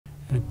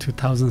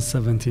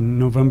2017,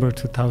 November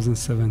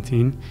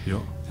 2017. Yeah.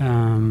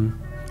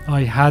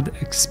 I had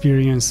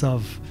experience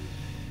of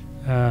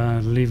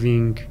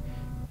living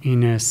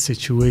in a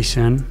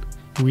situation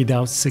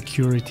without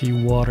security,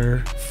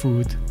 water,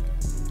 food,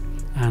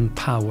 and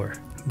power.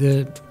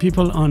 The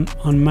people on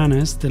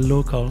Manus, the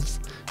locals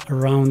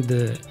around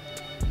the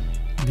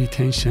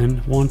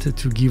detention, wanted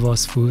to give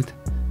us food.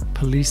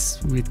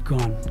 Police with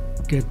gun,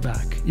 get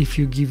back. If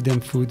you give them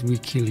food, we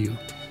kill you.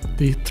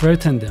 They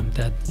threatened them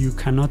that you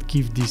cannot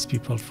give these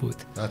people food.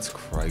 That's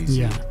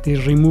crazy. Yeah, they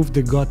removed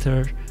the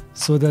gutter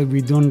so that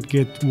we don't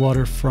get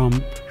water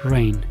from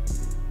rain.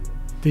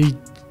 They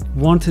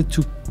wanted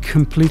to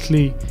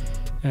completely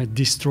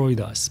destroy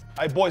us.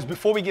 Hey boys,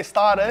 before we get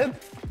started,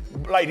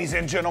 ladies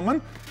and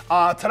gentlemen,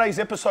 today's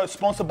episode is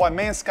sponsored by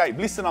Manscaped.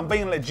 Listen, I'm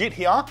being legit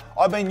here.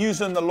 I've been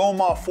using the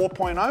Lawnmower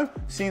 4.0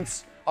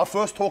 since I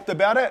first talked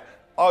about it.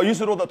 I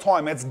use it all the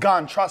time. It's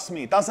gun, trust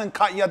me. It doesn't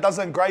cut you,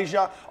 doesn't graze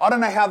you. I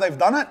don't know how they've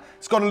done it.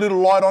 It's got a little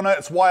light on it.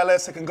 It's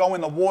wireless. It can go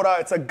in the water.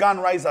 It's a gun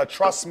razor,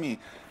 trust me.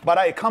 But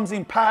hey, it comes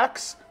in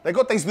packs. They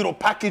got these little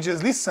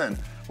packages. Listen,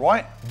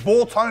 right?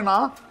 Ball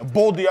toner,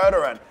 ball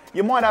deodorant.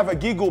 You might have a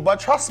giggle,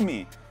 but trust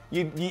me,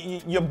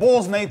 your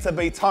balls need to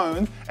be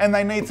toned and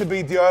they need to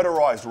be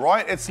deodorized,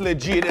 right? It's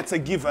legit. It's a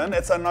given.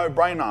 It's a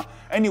no-brainer.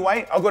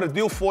 Anyway, I've got a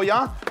deal for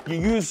you. You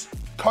use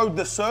code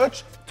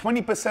THESEARCH,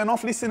 20%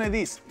 off. Listen to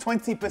this,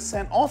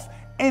 20% off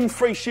and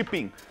free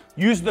shipping.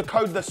 Use the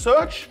code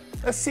THESEARCH.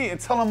 That's it.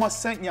 Tell them I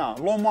sent ya.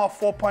 Lawnmower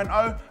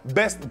 4.0,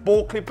 best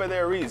ball clipper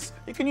there is.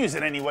 You can use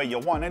it any way you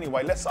want.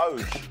 Anyway, let's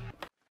oge.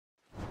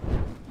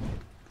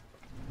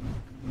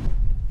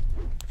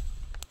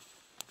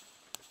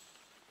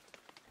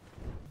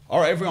 All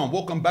right, everyone,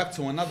 welcome back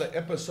to another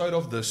episode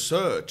of The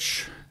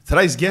Search.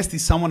 Today's guest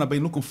is someone I've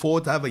been looking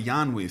forward to have a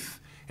yarn with.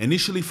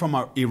 Initially from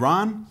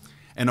Iran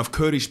and of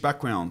Kurdish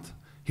background.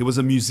 He was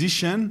a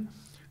musician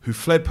who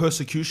fled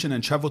persecution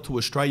and traveled to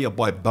Australia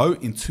by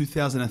boat in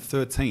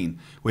 2013,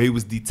 where he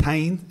was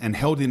detained and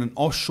held in an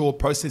offshore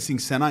processing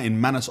center in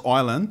Manus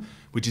Island,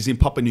 which is in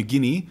Papua New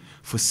Guinea,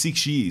 for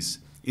 6 years.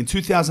 In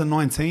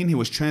 2019, he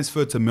was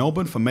transferred to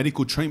Melbourne for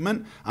medical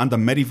treatment under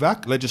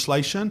Medivac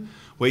legislation,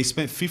 where he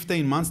spent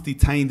 15 months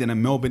detained in a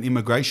Melbourne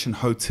immigration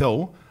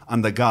hotel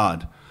under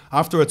guard.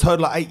 After a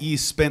total of 8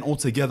 years spent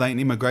altogether in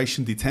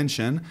immigration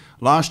detention,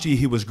 last year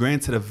he was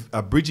granted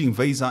a bridging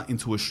visa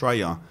into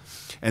Australia.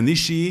 And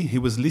this year he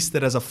was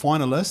listed as a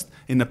finalist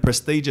in the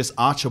prestigious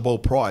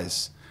Archibald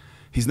Prize.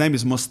 His name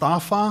is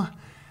Mostafa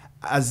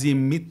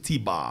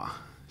Amitibar.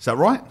 Is that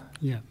right?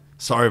 Yeah.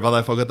 Sorry, brother,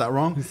 if I got that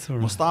wrong. It's all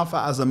right.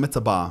 Mostafa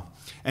Amitibar.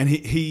 And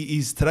he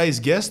is today's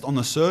guest on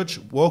The Search.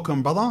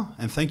 Welcome, brother,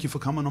 and thank you for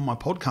coming on my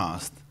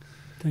podcast.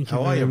 Thank you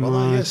How are very you, brother?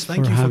 much Yes, thank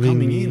you for having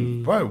coming me.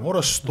 in. Bro, what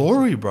a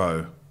story,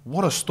 bro.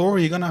 What a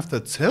story you're going to have to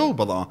tell,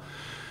 brother.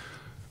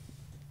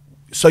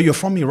 So you're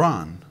from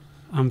Iran.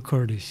 I'm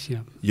Kurdish,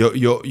 yeah.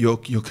 You're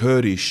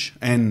Kurdish.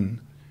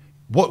 And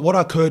what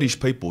are Kurdish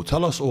people?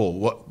 Tell us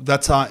all.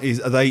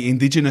 Are they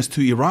indigenous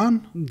to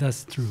Iran?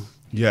 That's true.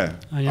 Yeah.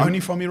 Only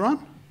from Iran?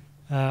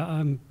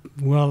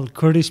 Well,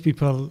 Kurdish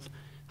people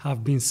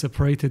have been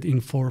separated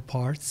in 4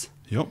 parts.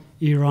 Yep.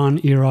 Iran,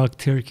 Iraq,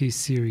 Turkey,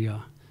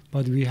 Syria.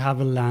 But we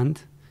have a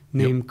land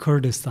named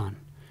Kurdistan.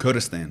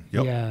 Kurdistan,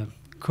 yep. Yeah,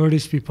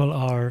 Kurdish people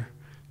are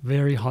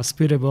very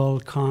hospitable,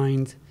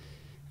 kind,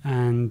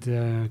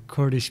 and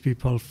Kurdish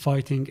people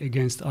fighting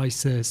against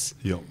ISIS.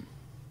 Yep.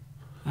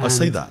 I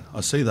see that.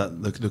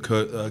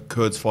 The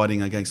Kurds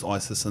fighting against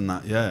ISIS and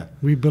that, yeah.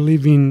 We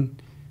believe in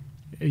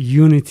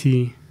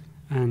unity,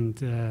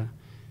 and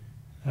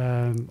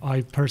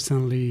I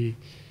personally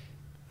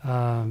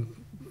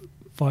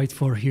fight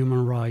for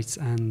human rights,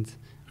 and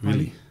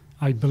Really?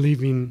 I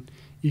believe in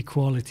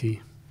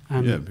equality,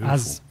 and Yeah, beautiful.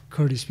 as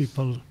Kurdish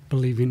people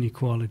believe in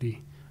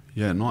equality.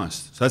 Yeah,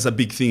 nice. So that's a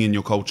big thing in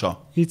your culture.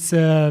 It's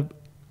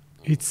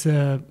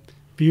a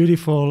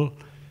beautiful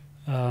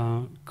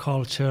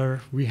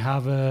culture. We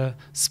have a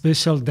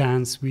special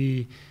dance.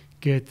 We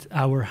get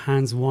our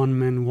hands, one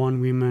man, one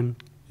woman,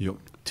 Yep.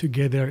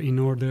 together in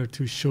order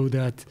to show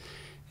that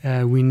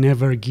we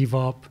never give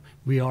up.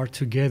 We are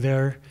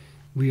together.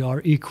 We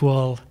are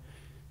equal.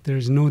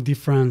 There's no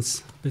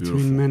difference between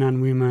Beautiful. men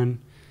and women.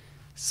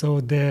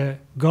 So the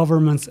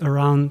governments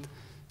around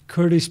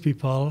Kurdish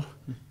people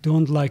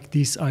don't like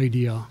this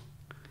idea.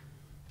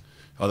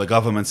 Oh, the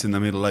governments in the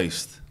Middle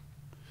East.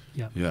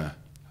 Yeah. Yeah.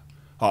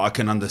 Oh, I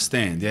can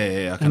understand.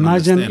 Yeah. I can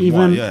Imagine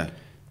understand why.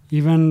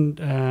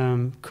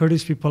 even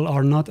Kurdish people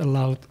are not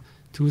allowed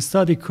to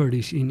study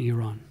Kurdish in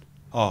Iran.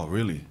 Oh,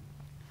 really?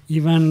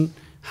 Even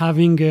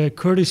having a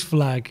Kurdish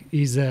flag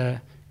is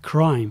a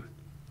crime.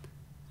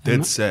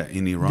 Dead set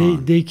in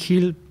Iran. They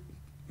kill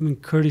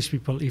Kurdish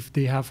people if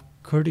they have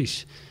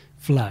Kurdish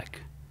flag.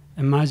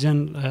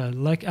 Imagine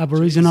like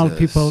Aboriginal Jesus.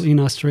 people in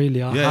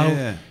Australia,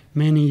 Yeah.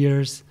 many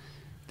years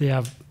they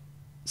have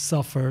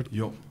suffered.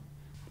 Yo,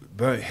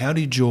 bro, how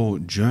did your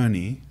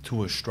journey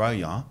to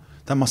Australia,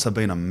 that must have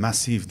been a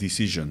massive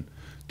decision.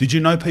 Did you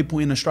know people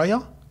in Australia?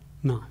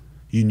 No.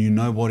 You knew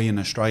nobody in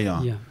Australia?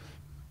 Yeah.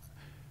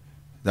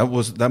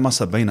 That must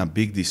have been a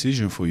big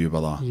decision for you,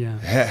 brother. Yeah.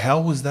 How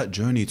was that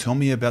journey? Tell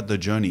me about the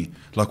journey.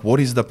 Like, what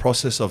is the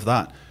process of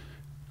that?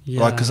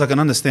 Yeah. Like, because I can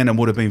understand it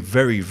would have been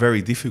very,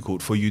 very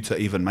difficult for you to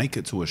even make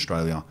it to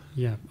Australia.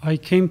 Yeah, I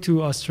came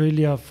to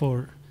Australia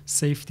for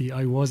safety.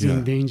 I was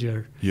in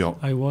danger. Yep.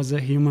 I was a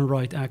human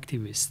rights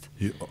activist.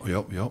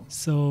 Yep.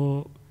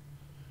 So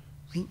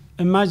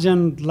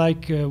imagine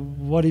like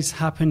what is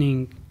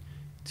happening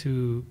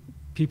to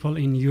people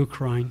in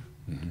Ukraine,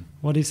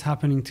 what is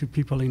happening to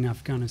people in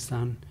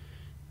Afghanistan.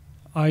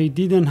 I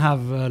didn't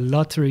have a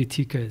lottery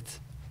ticket.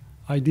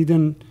 I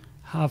didn't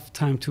have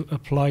time to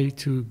apply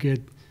to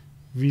get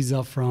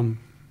visa from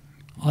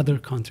other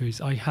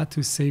countries. I had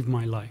to save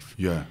my life.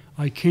 Yeah.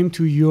 I came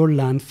to your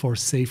land for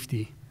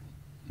safety,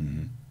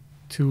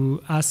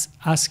 to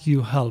ask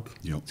you help,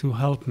 to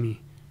help me,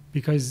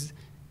 because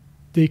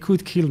they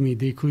could kill me.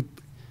 They could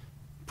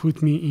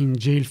put me in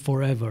jail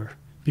forever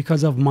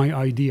because of my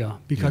idea,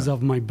 because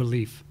of my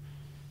belief,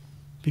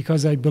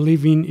 because I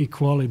believe in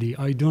equality.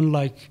 I don't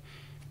like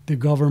the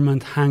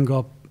government hang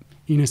up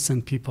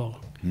innocent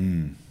people.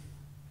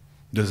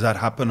 Does that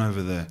happen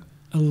over there?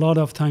 A lot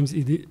of times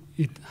it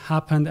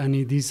happened, and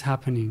it is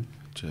happening.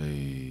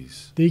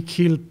 Jeez. They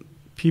kill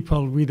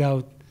people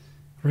without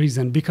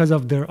reason because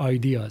of their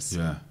ideas.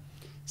 Yeah.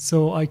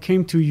 So I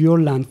came to your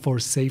land for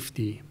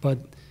safety, but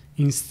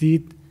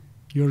instead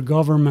your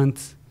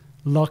government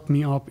locked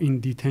me up in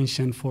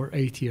detention for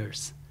 8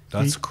 years.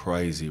 That's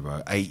crazy,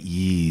 bro. 8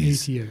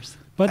 years. 8 years.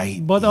 But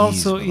 8 but years,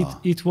 also brother.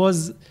 it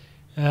was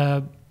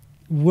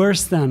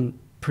worse than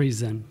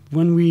prison.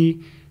 When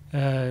we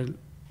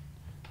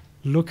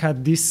look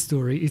at this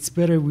story, it's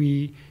better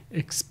we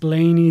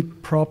explain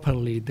it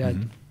properly, that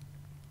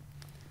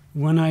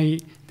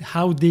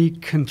how they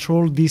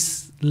control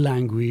this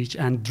language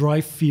and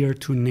drive fear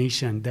to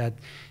nation, that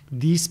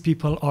these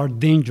people are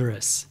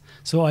dangerous.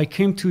 So I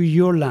came to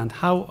your land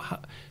how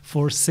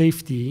for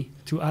safety,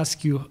 to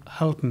ask you,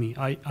 help me.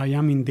 I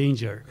am in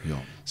danger. Yeah.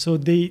 So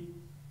they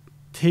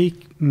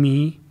take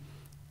me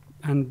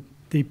and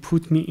they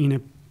put me in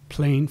a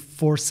plane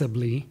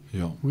forcibly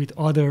with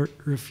other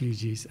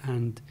refugees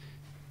and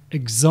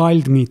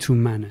exiled me to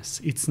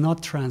Manus. It's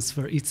not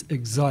transfer, it's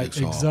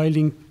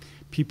exiling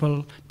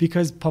people,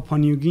 because Papua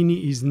New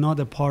Guinea is not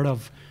a part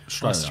of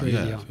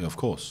Australia. Yeah, of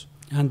course.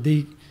 And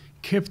they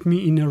kept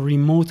me in a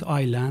remote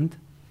island,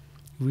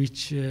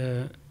 which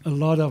a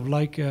lot of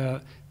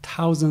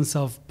thousands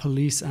of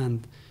police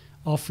and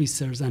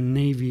officers and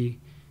navy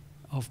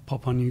of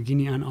Papua New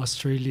Guinea and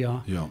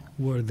Australia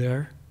were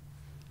there.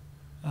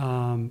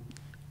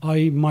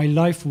 My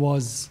life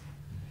was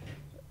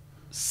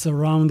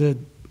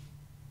surrounded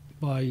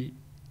by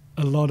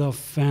a lot of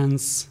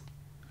fence,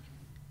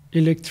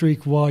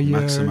 electric wires,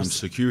 Maximum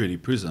security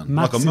prison, like a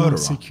maximum murderer.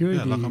 security,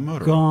 Yeah, like a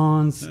murderer.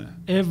 guns,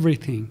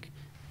 everything.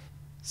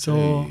 So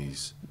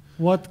Jeez.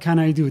 what can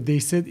I do? They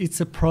said it's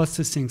a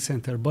processing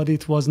center, but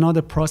it was not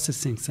a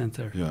processing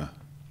center. Yeah.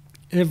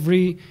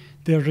 The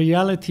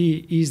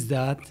reality is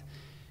that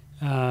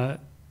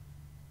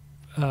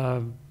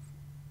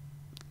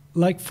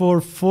like for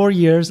 4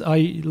 years,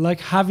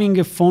 having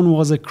a phone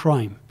was a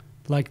crime.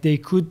 Like they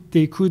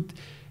could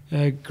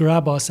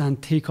grab us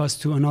and take us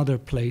to another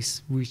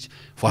place, which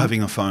For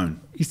having a phone.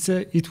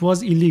 it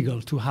was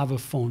illegal to have a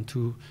phone.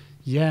 So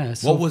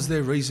What was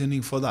their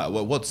reasoning for that?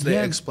 What's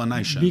their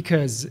explanation?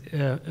 Because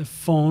a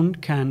phone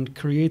can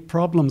create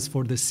problems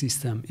for the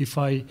system.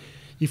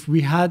 If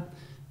we had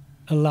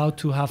allowed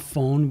to have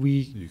phone,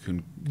 you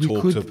can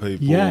talk to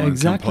people and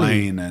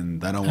complain,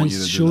 and they don't want you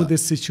to show do that. the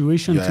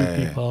situation to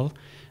people,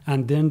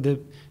 and then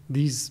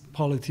these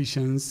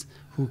politicians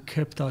who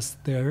kept us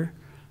there,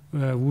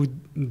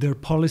 their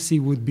policy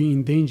would be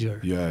in danger.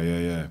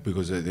 Yeah.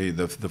 Because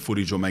the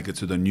footage will make it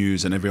to the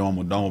news, and everyone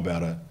would know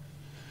about it.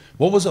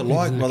 What was it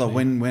like, brother?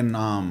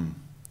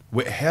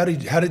 How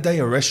did they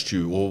arrest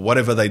you, or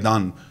whatever they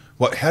done?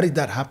 How did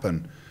that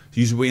happen?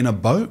 You were in a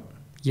boat?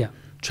 Yeah.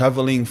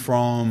 Traveling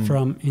from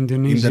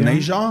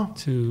Indonesia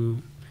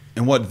to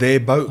and their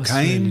boat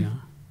Australia.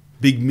 came?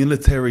 Big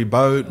military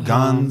boat,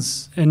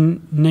 guns?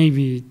 And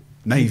Navy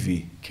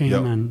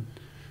came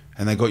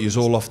and they got you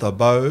all off the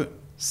boat?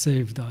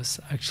 Saved us,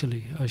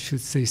 actually. I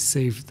should say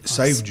saved us.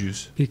 Saved you?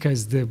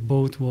 Because the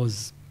boat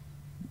was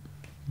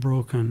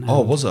broken.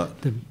 Oh, was it?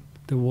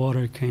 The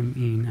water came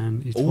in,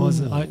 and it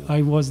was.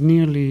 I was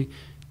nearly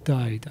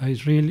died.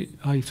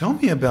 Tell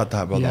me about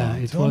that, brother.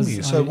 Yeah, Tell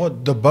me. So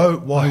the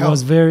boat? I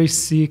was very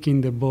sick in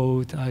the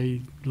boat.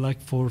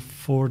 For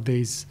 4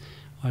 days,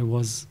 I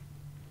was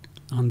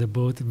on the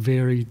boat.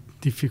 Very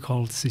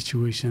difficult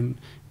situation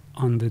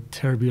on the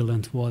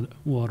turbulent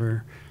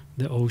water,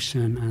 the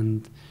ocean,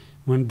 and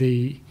when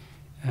the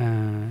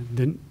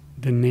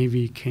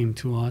Navy came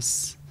to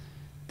us,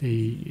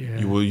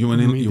 you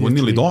were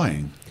nearly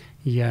dying.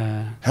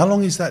 Yeah. How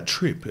long is that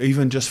trip?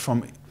 Even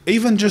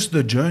just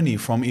the journey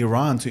from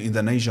Iran to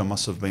Indonesia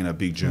must have been a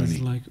big journey.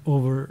 It was like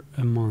over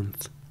a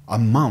month. A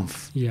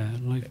month? Yeah,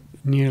 like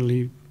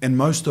nearly. And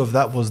most of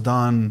that was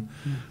done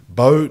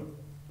boat,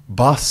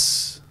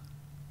 bus,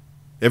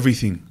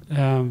 Everything.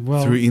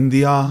 Well, Through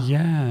India?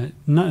 yeah,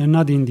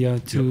 not India,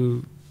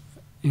 to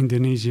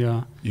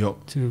Indonesia,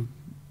 Yep. to,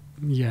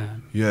 yeah,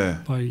 Yeah.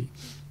 by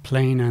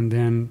plane, and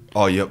then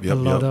Oh, yep. a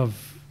lot of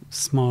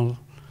small,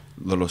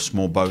 little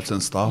small boats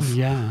and stuff.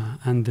 yeah,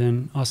 and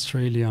then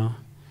Australia,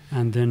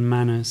 and then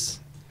Manus.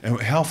 And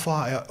how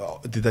far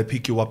did they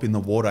pick you up in the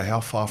water?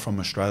 How far from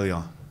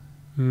Australia?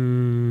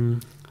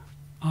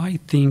 I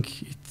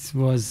think it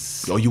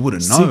was. Oh, you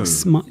wouldn't know.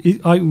 6 months. We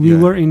Yeah.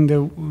 were in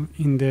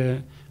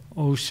the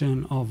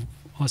ocean of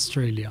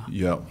Australia.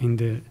 Yeah.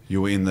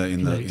 You were in the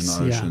lakes,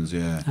 oceans,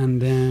 yeah.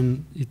 And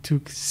then it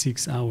took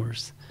 6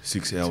 hours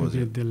 6 hours. to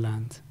get the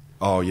land.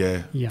 Oh,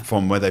 yeah. Yeah.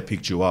 From where they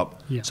picked you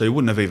up. Yeah. So you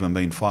wouldn't have even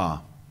been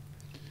far.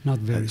 Not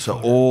very So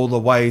far. all the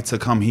way to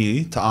come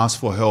here to ask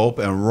for help,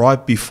 and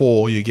right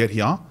before you get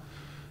here,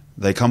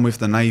 they come with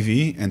the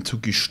Navy and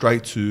took you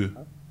straight to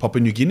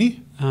Papua New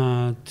Guinea?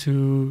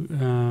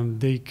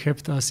 They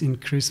kept us in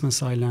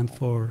Christmas Island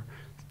for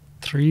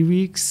 3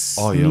 weeks,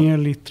 Oh, yeah.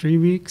 nearly 3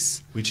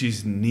 weeks. Which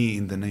is near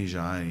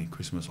Indonesia,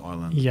 Christmas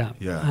Island. Yeah.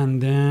 Yeah.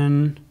 And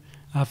then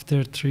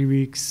after 3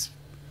 weeks,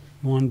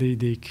 one day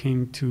they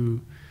came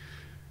to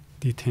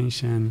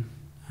detention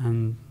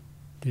and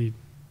they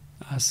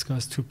asked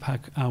us to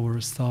pack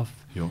our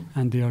stuff, Yeah.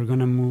 and they are going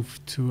to move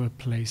to a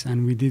place,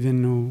 and we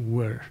didn't know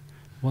where,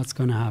 what's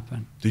going to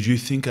happen. Did you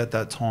think at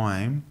that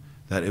time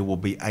that it will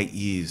be 8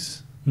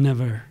 years?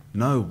 Never.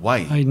 No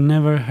way. I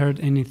never heard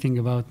anything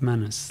about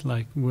Manus,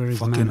 like where is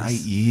Fucking Manus?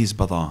 8 years,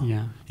 brother.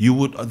 Yeah. You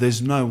would.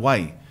 There's no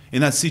way.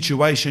 In that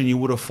situation, you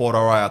would have thought,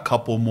 all right, a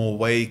couple more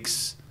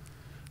weeks,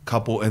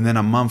 and then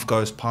a month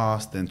goes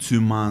past, then 2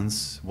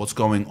 months. What's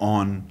going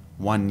on?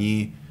 1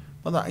 year.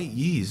 But 8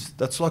 years,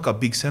 that's like a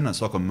big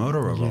sentence, like a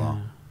murderer, Yeah.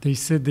 brother. They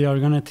said they are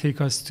going to take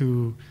us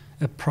to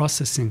a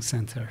processing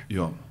center.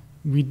 Yeah.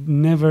 We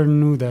never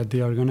knew that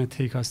they are going to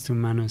take us to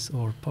Manus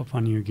or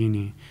Papua New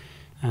Guinea.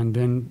 And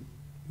then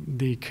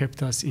they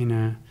kept us in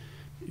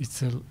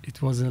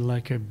it was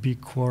like a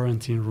big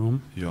quarantine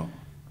room. Yeah.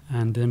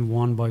 And then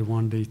one by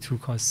one they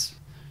took us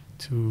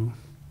to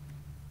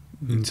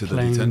Into the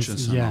planes. detention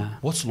center. Yeah.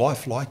 What's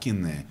life like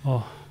in there?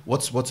 Oh,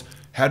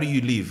 How do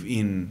you live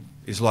in?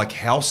 Is like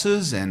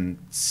houses and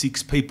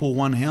 6 people,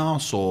 one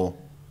house, or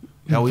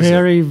how is it?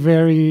 very,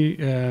 very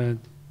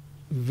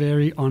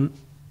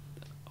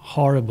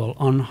horrible,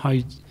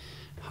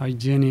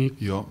 unhygienic,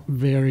 Yeah.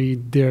 very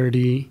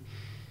dirty.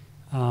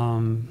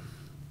 And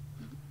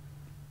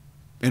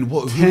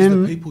who's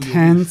the people you're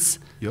Tents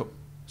with? Yep.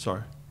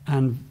 Sorry.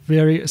 and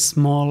very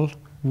small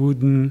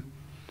wooden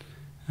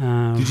Did you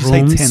rooms.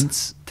 say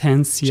tents?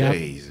 Tents, yeah.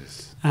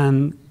 Jesus.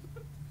 And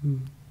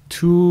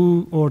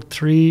 2 or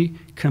 3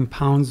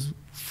 compounds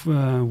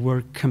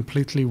were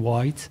completely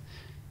white.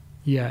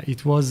 Yeah,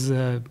 it was.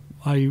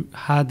 I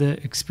had the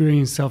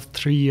experience of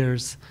 3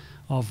 years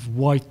of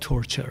white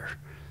torture.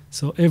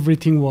 So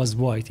everything was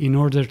white in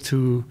order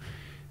to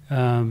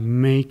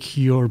make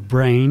your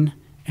brain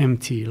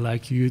empty,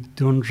 like you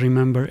don't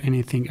remember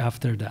anything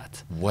after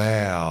that.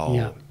 Wow.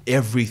 Yeah.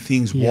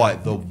 Everything's Yeah.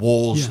 white. The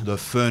walls, Yeah. the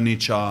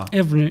furniture,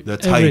 the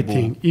table.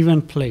 Everything,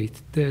 even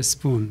plate, the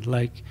spoon,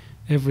 like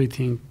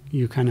everything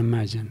you can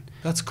imagine.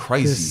 That's The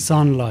crazy.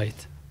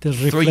 sunlight, the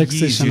 3 years,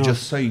 reflection you're of,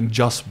 just saying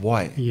just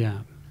white. yeah,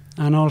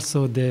 and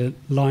also the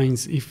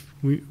lines.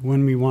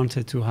 When we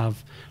wanted to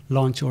have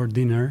lunch or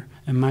dinner,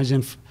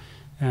 imagine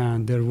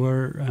there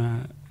were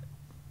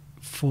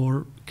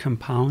 4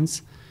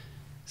 compounds.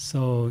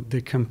 So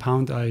the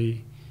compound I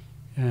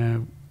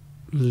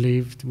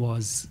lived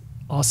was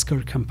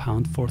Oscar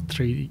compound for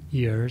 3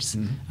 years,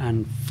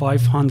 and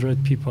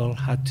 500 people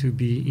had to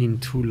be in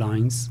 2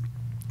 lines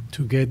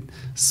to get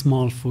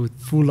small food,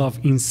 full of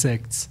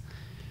insects,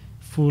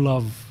 full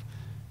of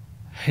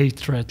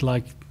hatred.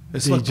 Like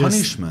It's they like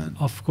punishment.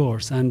 of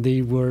course, and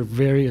they were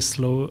very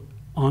slow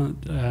on,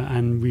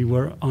 and we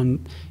were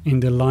in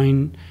the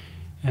line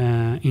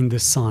in the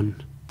sun.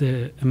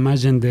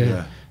 Imagine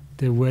Yeah.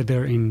 the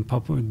weather in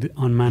Papua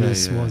on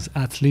Manus Yeah, yeah. was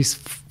at least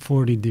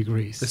 40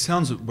 degrees. It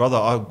sounds, brother,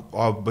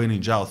 I've been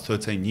in jail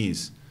 13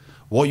 years.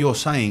 What you're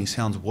saying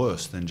sounds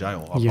worse than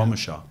jail, I Yeah.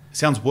 promise you. It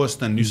sounds worse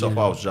than New South Yeah.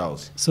 Wales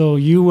jails. So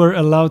you were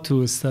allowed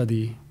to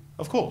study.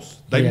 Of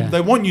course. They Yeah.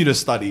 they want you to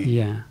study.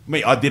 Yeah.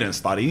 Me, I didn't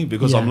study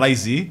because I'm Yeah.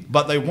 lazy,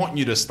 but they want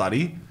you to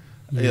study.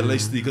 Yeah. At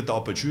least you get the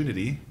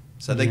opportunity.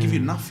 So they give you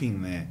Yeah.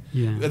 nothing there.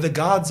 Yeah. The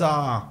guards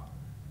are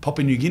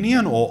Papua New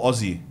Guinean or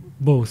Aussie?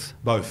 Both.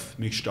 Both,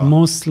 mixture.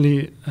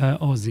 Mostly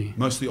Aussie.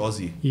 Mostly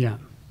Aussie. Yeah.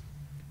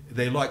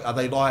 Are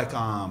they like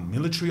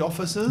military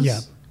officers?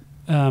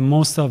 Yeah.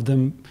 Most of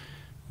them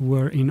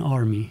were in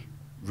army,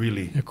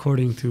 Really?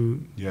 according to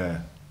Yeah.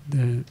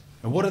 the.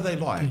 And what are they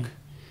like?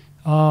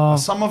 Are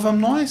some of them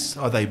nice?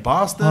 Are they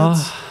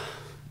bastards?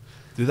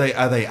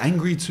 Are they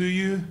angry to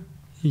you?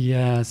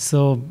 Yeah.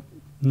 So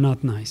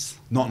not nice.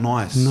 Not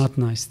nice. Not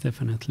nice,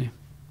 definitely.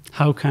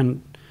 How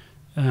can?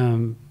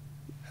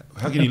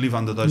 How can you live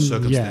under those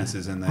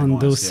circumstances and they're on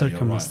nice? those Yeah, you're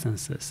right.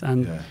 circumstances,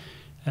 and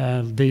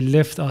Yeah. they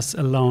left us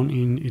alone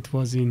it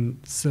was in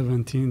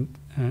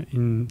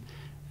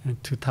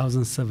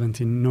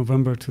 2017,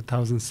 November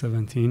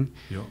 2017,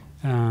 Yeah.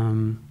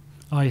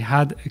 I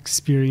had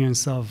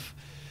experience of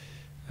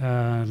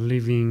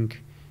living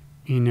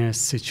in a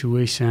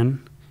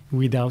situation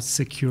without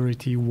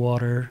security,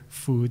 water,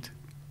 food,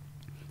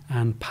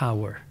 and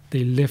power.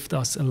 They left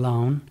us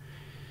alone,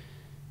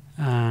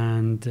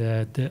 and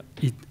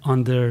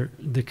under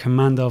the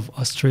command of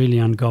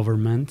Australian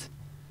government.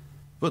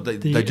 But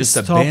they just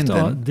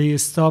abandoned. They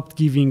stopped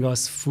giving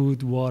us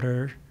food,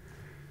 water.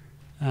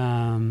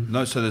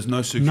 No, so there's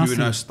no security, Nothing.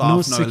 no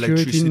staff, no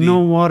electricity, no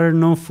water,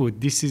 no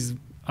food. This is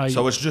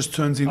so it just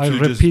turns into. I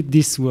repeat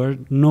this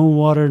word: no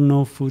water,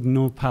 no food,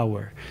 no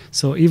power.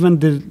 So even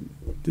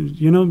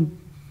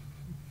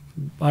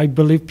I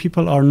believe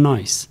people are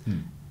nice,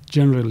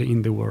 generally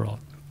in the world.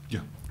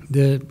 Yeah.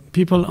 The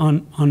people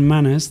on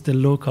Manus, the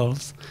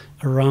locals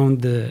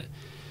around the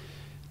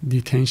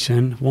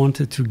detention,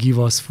 wanted to give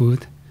us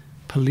food.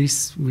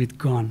 Police with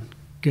gun,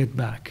 get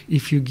back.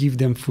 If you give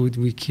them food,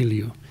 we kill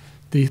you.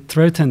 They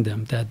threatened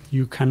them that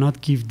you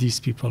cannot give these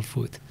people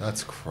food.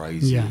 That's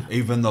crazy. Yeah.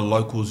 Even the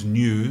locals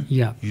knew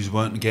Yeah. you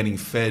weren't getting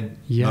fed,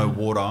 Yeah. no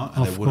water,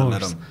 and they wouldn't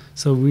let them.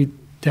 So we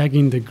dug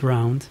in the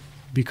ground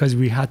because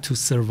we had to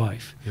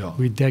survive. Yeah.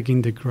 We dug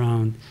in the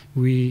ground.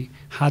 We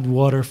had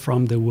water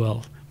from the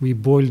well. We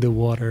boiled the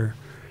water.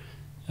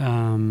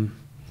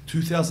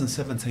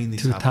 2017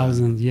 this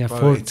 2000, happened. yeah, Bro,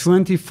 for it's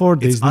 24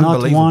 days, not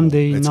unbelievable. 1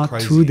 day, It's not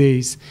crazy. 2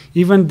 days.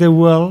 Even the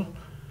well,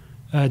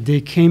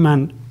 they came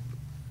and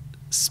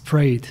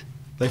sprayed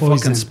They poison.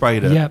 fucking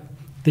sprayed it. Yep,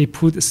 they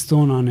put a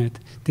stone on it.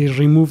 They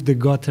removed the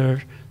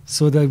gutter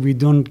so that we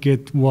don't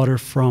get water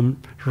from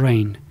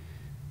rain.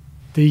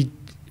 They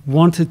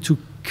wanted to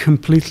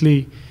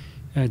completely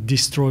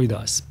destroy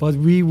us. But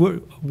we were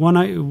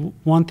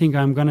one thing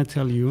I'm gonna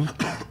tell you,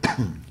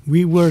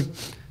 we were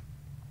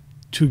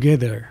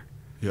together.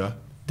 Yeah.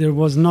 There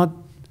was not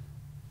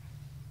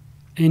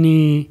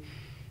any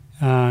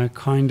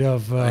kind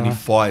of Any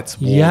fights,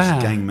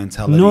 wars, gang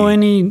mentality. No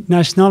any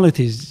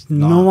nationalities.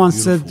 No one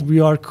said beautiful. we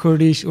are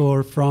Kurdish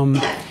or from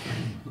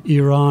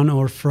Iran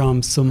or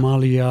from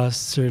Somalia,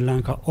 Sri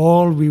Lanka.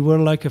 All we were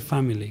like a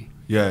family.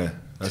 Yeah,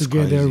 that's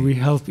Together crazy. we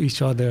help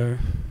each other.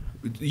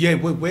 Yeah,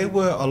 where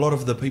were a lot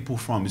of the people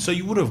from? So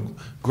you would have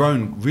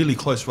grown really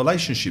close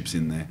relationships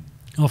in there.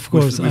 Of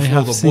course, with I all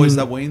have the seen boys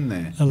that were in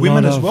there. a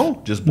Women lot as of-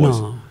 well, just boys.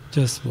 No,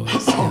 just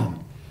boys. Yeah.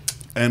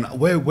 And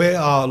where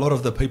are a lot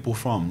of the people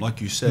from?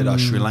 Like you said,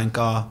 Sri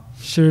Lanka.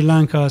 Sri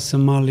Lanka,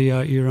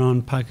 Somalia,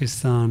 Iran,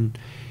 Pakistan,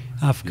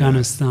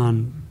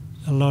 Afghanistan,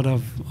 a lot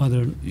of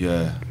other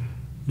Yeah,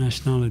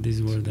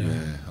 nationalities were there.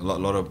 yeah. A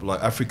lot of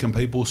like African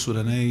people,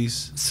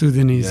 Sudanese.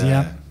 Sudanese,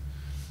 yeah.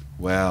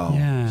 Wow.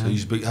 Yeah. So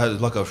you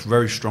had like a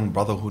very strong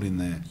brotherhood in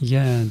there.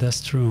 Yeah,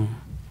 that's true.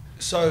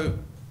 So,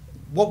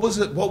 what was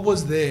it? What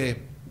was there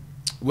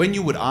when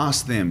you would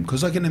ask them?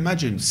 Because I can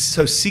imagine.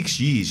 So 6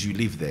 years you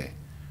lived there,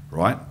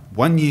 right?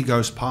 1 year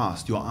goes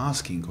past. You're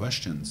asking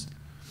questions.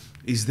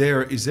 Is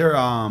there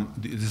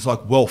there's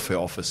like welfare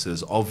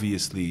officers?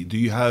 Obviously, do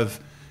you have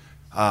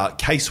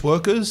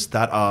caseworkers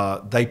that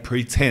they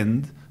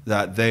pretend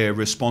that they're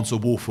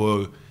responsible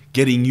for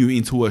getting you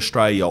into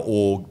Australia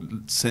or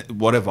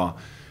whatever?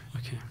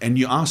 Okay. And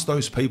you ask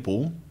those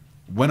people,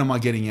 when am I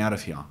getting out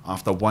of here?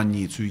 After 1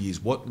 year, 2 years,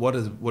 what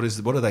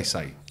do they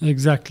say?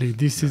 Exactly.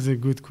 This is a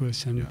good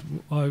question.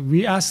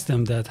 We asked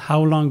them that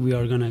how long we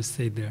are gonna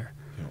stay there.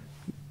 Yeah.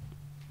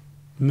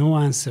 No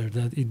answer.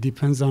 That it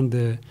depends on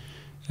the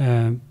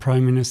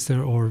prime minister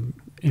or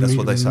That's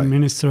what they say.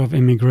 minister of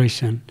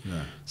immigration.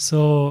 Yeah.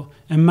 So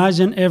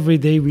imagine every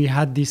day we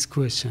had this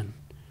question,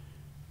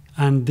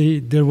 and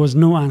there was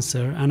no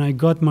answer. And I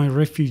got my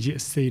refugee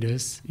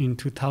status in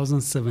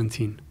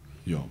 2017.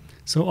 Yeah.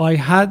 So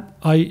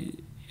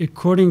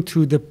according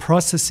to the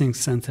processing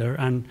center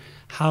and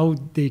how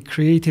they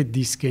created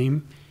this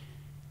game,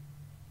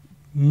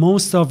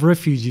 most of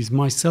refugees,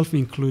 myself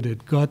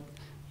included, got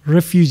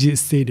refugee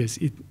status.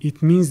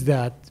 It means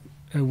that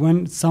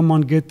when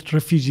someone gets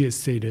refugee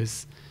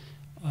status,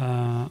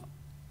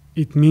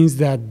 it means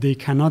that they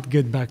cannot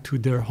get back to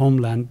their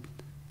homeland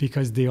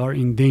because they are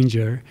in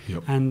danger.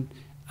 Yep. And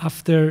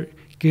after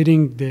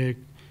getting the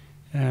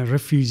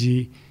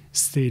refugee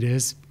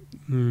status,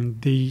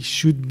 they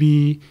should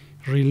be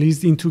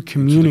released into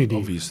community.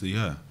 Obviously,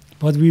 yeah.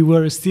 But we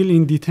were still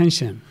in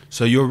detention.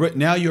 So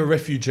now you're a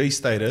refugee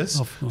status.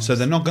 Of course. So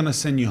they're not going to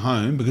send you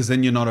home because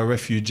then you're not a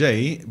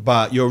refugee.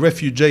 But you're a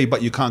refugee,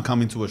 but you can't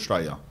come into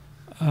Australia.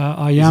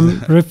 I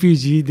am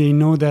refugee. They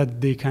know that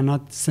they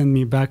cannot send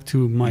me back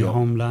to my Yeah.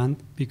 homeland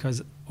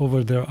because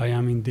over there I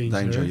am in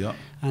danger. Danger, yeah.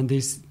 And they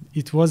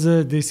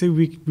say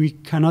we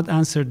cannot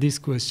answer this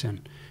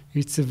question.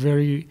 It's a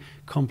very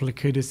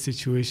complicated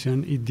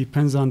situation. It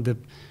depends on the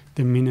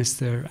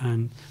minister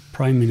and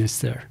prime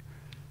minister.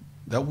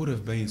 That would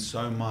have been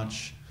so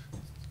much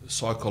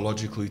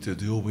psychologically to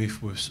deal with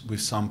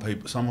some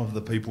people, some of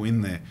the people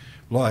in there.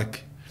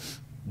 Like,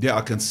 yeah,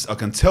 I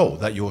can tell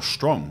that you're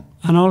strong.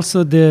 And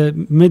also the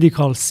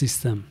medical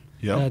system.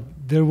 Yeah. That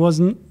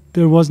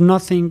there was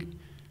nothing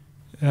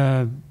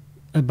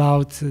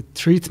about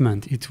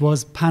treatment. It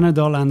was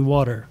Panadol and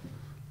water.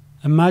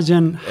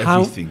 Imagine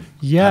how, Everything.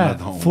 yeah,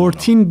 Panadol,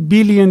 $14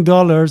 billion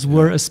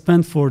were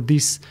spent for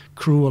this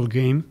cruel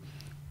game.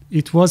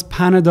 It was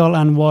Panadol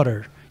and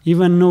water,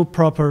 even no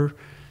proper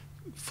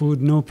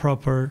food, no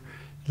proper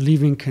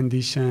living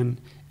condition.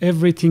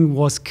 Everything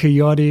was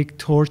chaotic,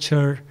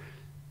 torture.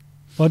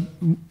 But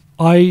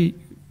I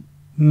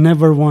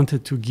never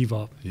wanted to give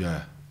up.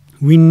 Yeah.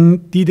 We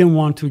didn't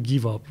want to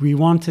give up. We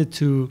wanted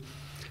to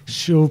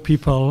show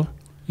people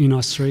in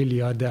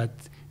Australia that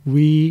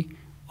we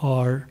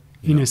are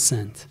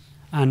innocent,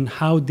 and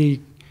how they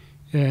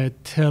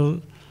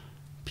tell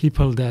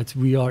people that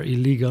we are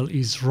illegal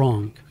is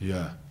wrong.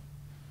 Yeah.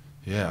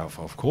 Yeah,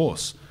 of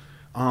course.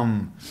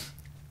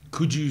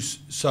 Could you,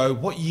 so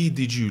what year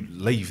did you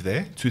leave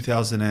there?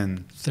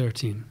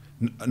 13.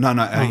 No,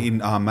 in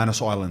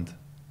Manus Island.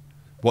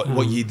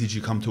 What year did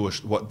you come to,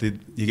 what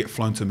did you get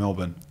flown to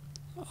Melbourne?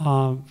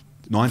 19?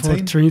 For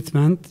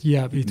treatment,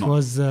 yeah, it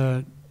was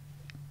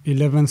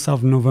 11th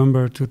of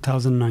November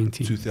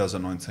 2019.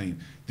 2019.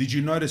 Did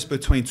you notice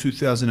between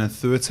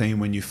 2013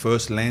 when you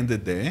first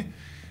landed there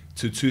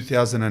to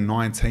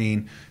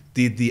 2019,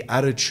 did the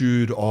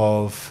attitude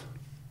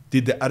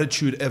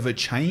ever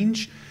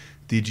change?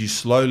 Did you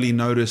slowly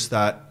notice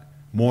that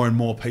more and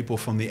more people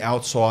from the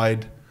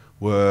outside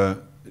were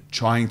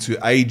trying to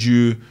aid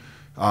you?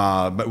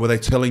 But were they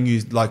telling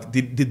you, like,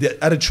 did the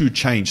attitude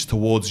change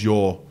towards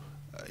your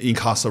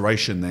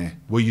incarceration there?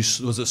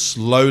 Was it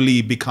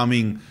slowly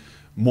becoming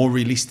more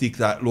realistic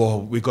that, oh,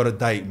 we've got a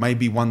date,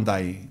 maybe one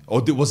day? Or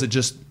was it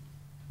just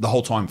the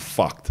whole time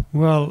fucked?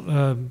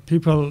 Well,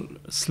 people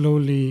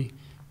slowly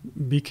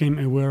became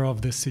aware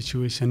of the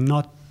situation.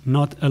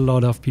 Not a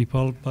lot of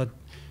people, but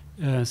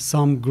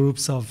some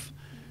groups of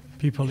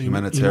people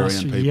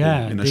humanitarian people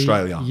in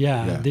Australia.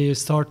 Yeah, they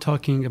start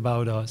talking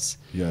about us.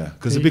 Yeah,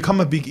 because it become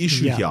a big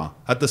issue here.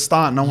 At the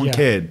start, no one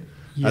cared.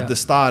 Yeah. At the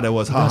start, it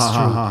was ha ha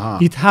ha ha ha.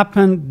 It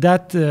happened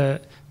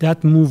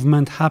that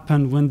movement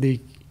happened when they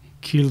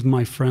killed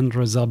my friend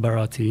Reza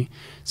Barati.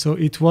 So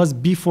it was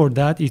before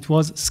that. It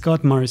was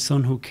Scott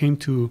Morrison who came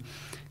to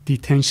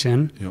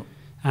detention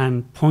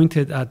and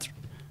pointed at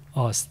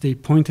us. They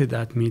pointed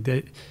at me.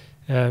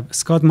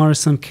 Scott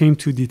Morrison came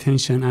to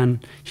detention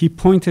and he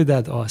pointed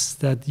at us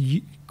that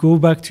go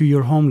back to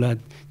your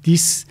homeland.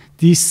 This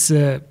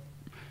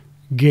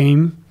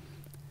game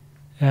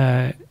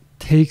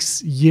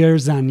takes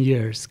years and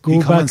years.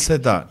 He come and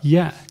said that.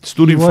 Yeah.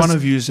 Stood in front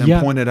of you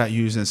and pointed at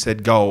you and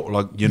said, go,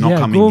 like, you're not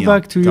coming here. Go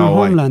back to your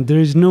homeland. There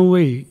is no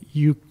way.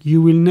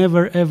 You will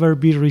never, ever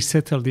be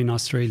resettled in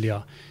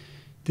Australia.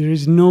 There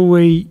is no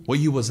way. What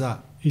year was that?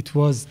 It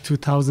was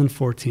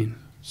 2014.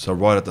 So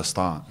right at the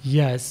start.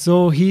 Yeah.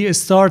 So he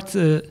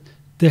started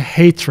the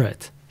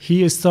hatred.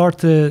 He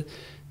started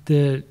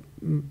the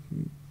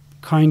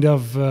kind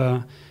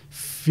of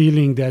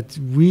feeling that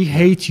we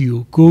hate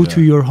you. Go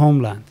to your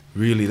homeland.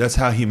 Really? That's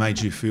how he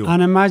made you feel?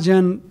 And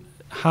imagine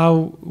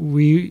how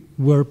we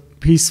were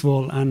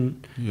peaceful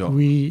and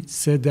we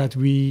said that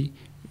we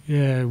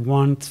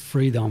want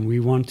freedom. We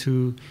want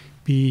to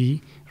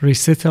be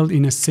resettled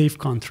in a safe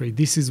country.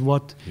 This is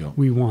what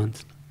we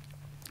want.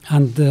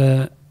 And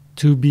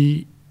to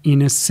be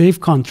in a safe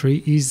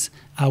country is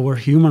our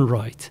human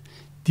right.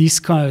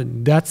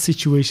 That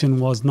situation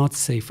was not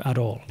safe at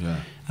all. Yeah.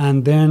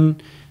 And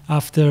then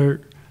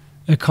after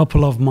a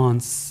couple of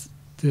months,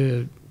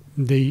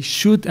 they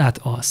shoot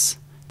at us.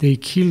 They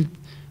killed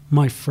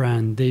my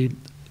friend.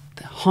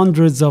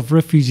 Hundreds of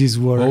refugees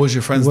were. What was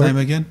your friend's name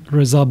again?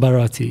 Reza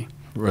Barati.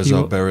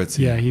 Reza Barati.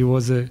 Yeah, he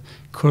was a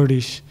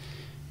Kurdish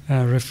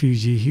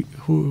refugee.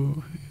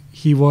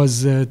 He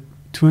was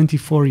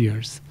 24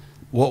 years.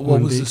 What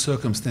was the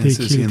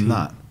circumstances in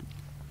that?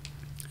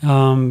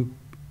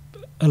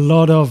 A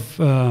lot of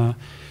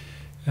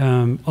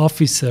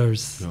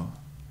officers.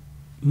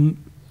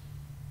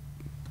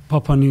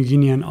 Papua New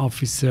Guinean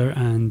officer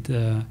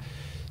and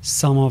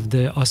some of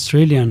the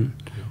Australian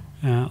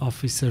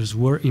officers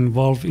were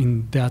involved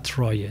in that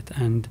riot,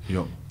 and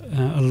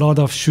a lot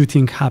of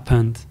shooting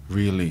happened.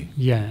 Really?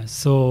 Yeah.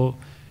 So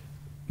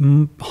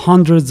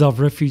hundreds of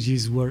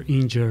refugees were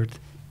injured.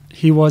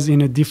 He was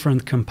in a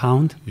different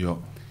compound.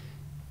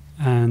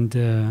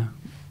 And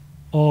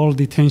all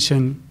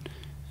detention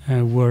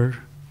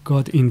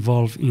got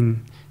involved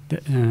in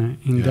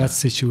that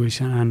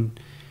situation, and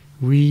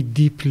we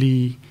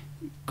deeply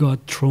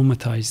got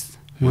traumatized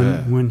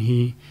when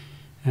he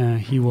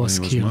was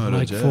killed.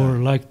 Murdered,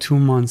 for 2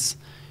 months,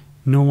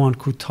 no one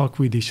could talk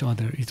with each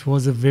other. It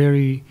was a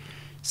very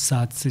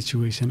sad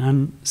situation,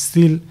 and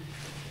still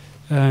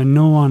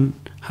no one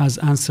has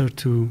answered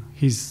to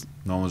his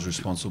no one's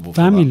responsible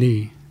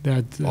family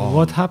for that.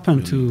 What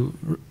happened to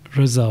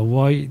Reza?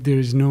 Why there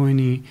is no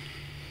any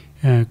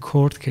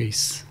court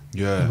case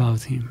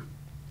about him?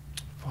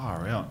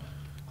 Far out.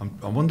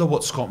 I wonder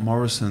what Scott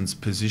Morrison's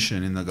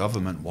position in the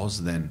government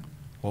was then.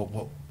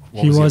 What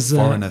he was he,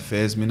 Foreign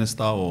Affairs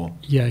Minister or?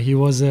 Yeah, he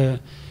was a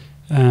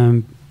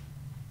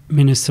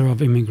Minister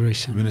of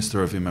Immigration.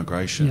 Minister of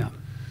Immigration. Yeah.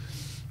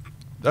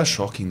 That's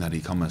shocking that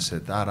he come and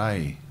said that,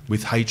 eh?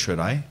 With hatred,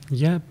 eh?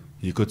 Yeah.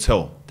 You could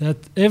tell. That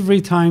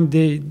every time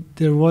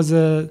there was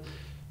a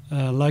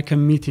like a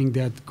meeting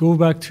that go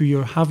back to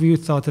your. Have you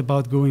thought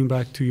about going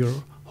back to your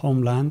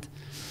homeland?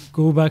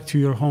 Go back to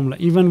your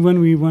homeland. Even when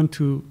we went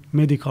to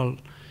medical.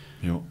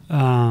 Yeah.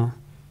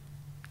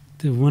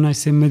 When I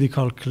say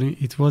medical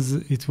clinic, it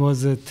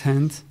was a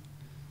tent.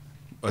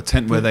 A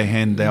tent where they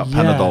hand out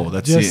Panadol.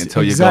 That's it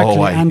until exactly. you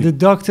go away. And the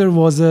doctor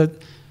was a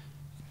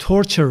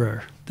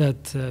torturer.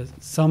 That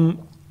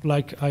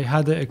like I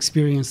had the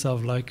experience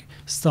of like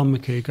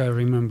stomach ache. I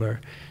remember,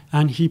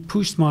 and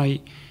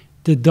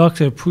the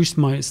doctor pushed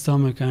my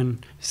stomach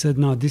and said,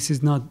 "No, this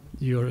is not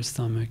your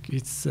stomach.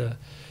 It's."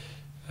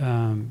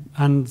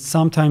 And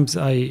sometimes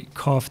I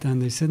coughed, and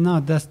they said,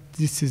 "No,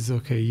 this is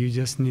okay. You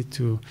just need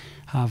to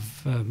have."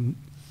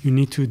 You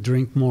need to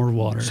drink more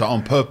water. So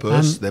on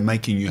purpose, they're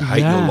making you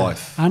hate your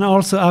life. And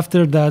also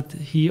after that,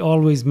 he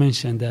always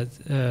mentioned that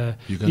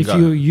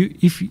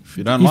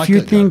if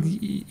you think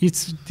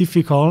it's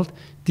difficult,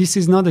 this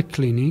is not a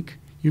clinic.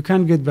 You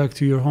can't get back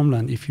to your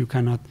homeland if you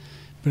cannot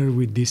bear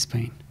with this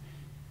pain.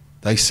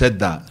 They said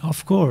that.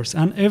 Of course.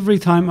 And every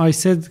time I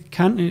said,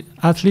 can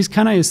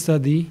I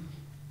study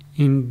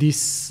in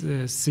this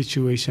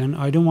situation?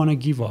 I don't want to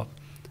give up.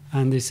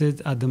 And they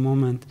said, at the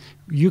moment,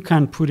 you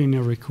can put in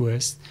a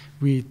request.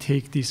 We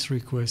take this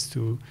request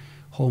to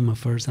Home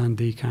Affairs and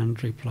they can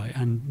reply.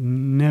 And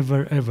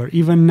never, ever,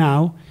 even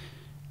now,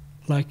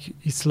 like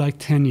it's like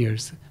 10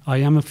 years. I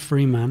am a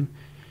free man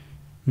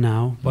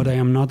now, but I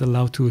am not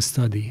allowed to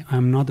study. I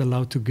am not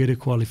allowed to get a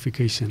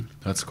qualification.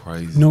 That's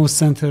crazy. No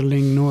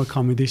Centrelink, no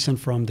accommodation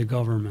from the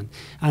government.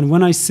 And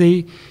when I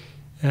say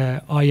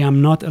I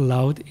am not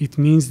allowed, it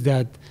means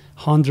that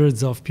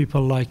hundreds of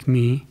people like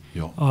me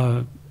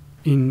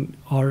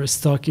are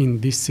stuck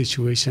in this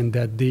situation,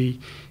 that they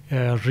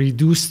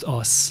reduced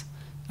us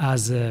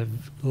as a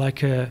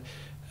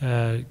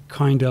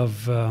kind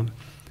of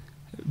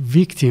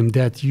victim,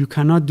 that you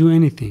cannot do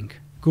anything.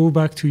 Go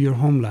back to your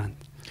homeland.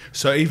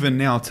 So even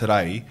now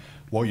today,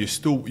 while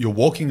you're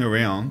walking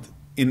around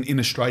in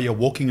Australia,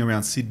 walking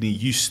around Sydney,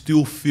 you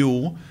still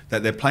feel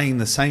that they're playing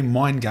the same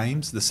mind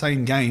games, the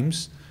same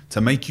games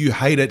to make you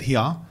hate it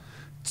here,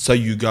 so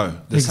you go.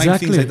 The same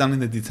things they've done in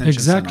the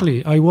detention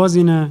center. I was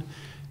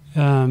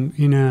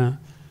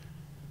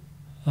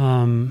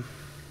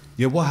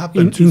what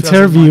happened?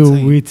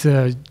 Interview with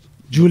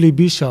Julie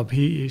Bishop.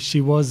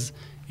 She was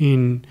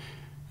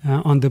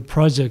on the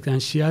project,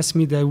 and she asked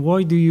me that,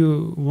 why do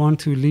you want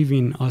to live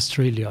in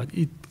Australia?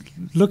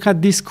 Look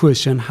at this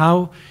question,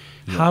 how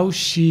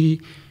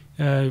she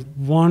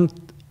want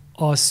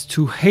us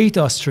to hate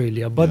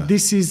Australia. But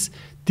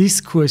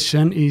this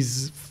question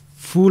is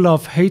full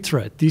of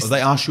hatred.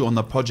 They asked you on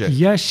the project?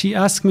 Yeah, she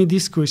asked me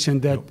this question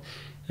that...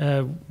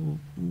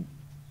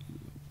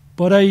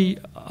 but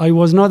I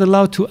was not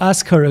allowed to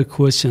ask her a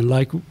question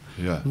like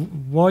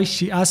why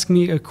she asked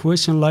me a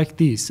question like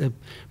this. A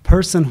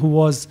person who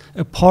was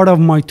a part of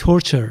my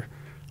torture,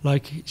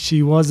 like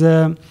she was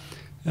a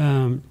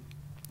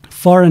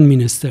foreign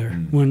minister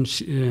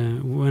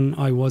when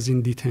I was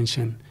in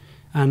detention.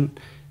 And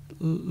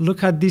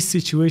look at this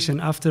situation.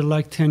 After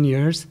like 10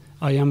 years,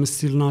 I am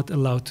still not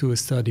allowed to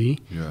study.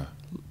 Yeah.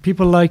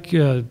 People like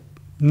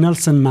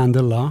Nelson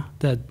Mandela,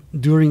 that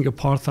during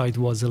apartheid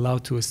was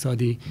allowed to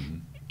study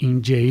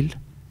in jail.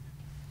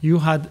 You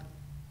had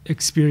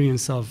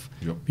experience of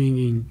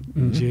being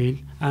in jail,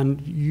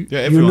 and you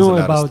know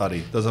about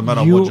study. Doesn't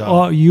matter what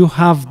job. You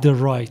have the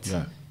right.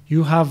 Yeah.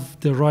 You have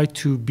the right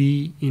to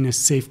be in a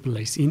safe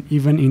place,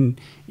 even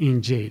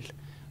in jail.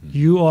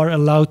 You are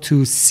allowed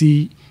to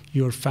see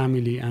your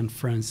family and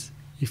friends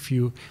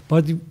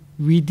but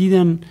we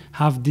didn't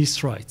have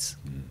these rights.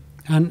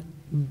 And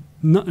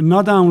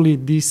not only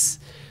these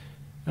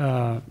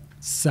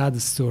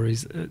sad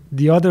stories,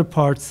 the other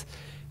parts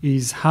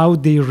is how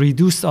they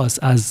reduced us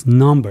as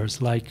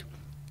numbers. Like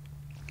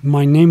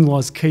my name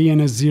was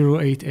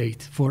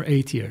KN088 for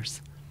 8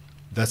 years.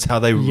 That's how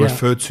they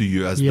referred to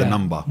you, as the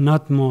number?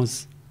 Not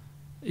Moz.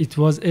 It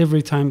was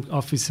every time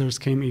officers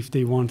came, if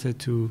they wanted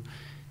to,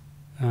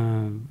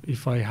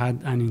 if I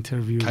had an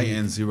interview.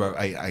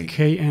 KN088.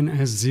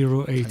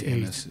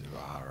 KN088.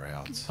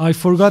 I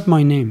forgot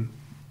my name.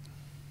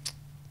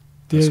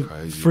 That's the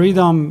crazy.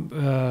 Freedom,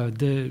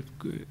 the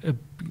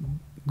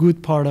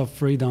good part of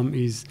freedom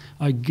is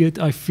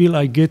I feel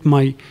I get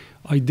my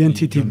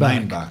identity Your back.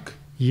 name back.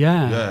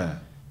 Yeah.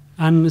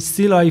 And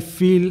still I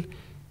feel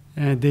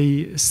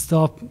they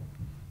stop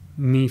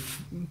me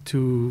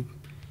to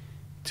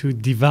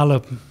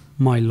develop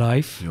my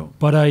life,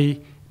 but I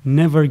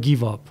never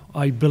give up.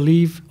 I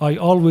believe I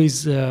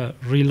always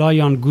rely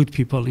on good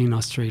people in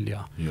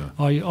Australia. Yeah.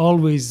 I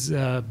always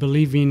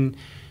believe in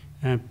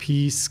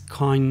peace,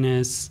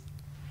 kindness,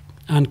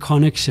 and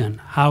connection.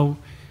 How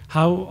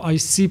I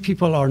see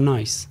people are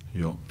nice.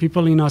 Yeah.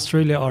 People in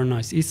Australia are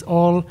nice. It's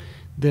all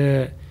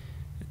the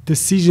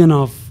decision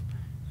of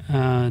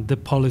the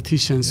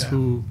politicians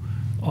who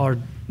are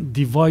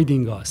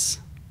dividing us.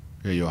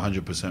 Yeah, you're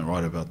 100%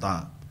 right about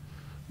that.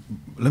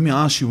 Let me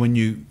ask you, when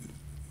you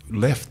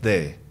left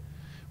there,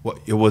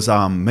 it was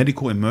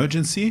medical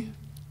emergency?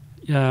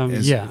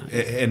 Yeah.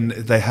 And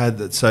they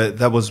had, so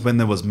that was when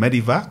there was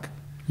Medivac?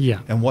 Yeah.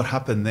 And what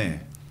happened there?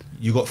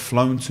 You got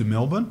flown to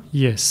Melbourne?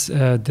 Yes.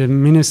 The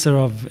Minister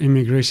of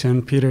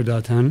Immigration, Peter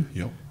Dutton,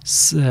 Yep.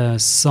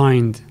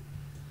 Signed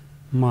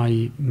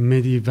my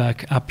Medivac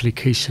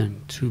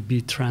application to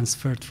be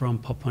transferred from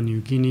Papua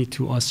New Guinea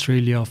to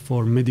Australia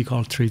for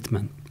medical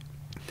treatment.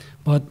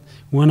 But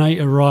when I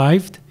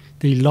arrived,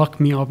 they locked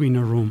me up in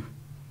a room.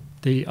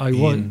 I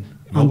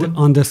was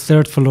on the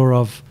third floor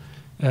of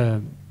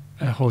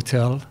a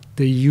hotel.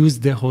 They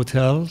used the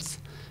hotel's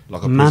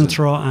Like a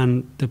mantra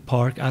and the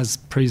park as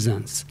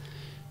prisons.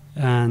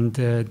 And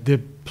the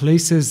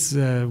places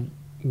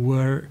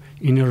were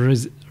in a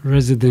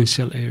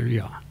residential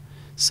area.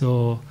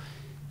 So,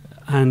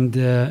 and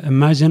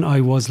imagine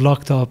I was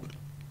locked up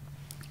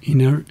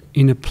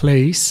in a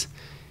place.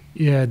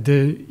 Yeah,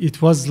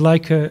 it was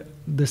like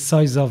the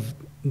size of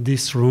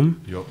this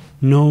room. Yep.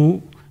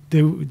 No,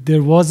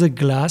 there was a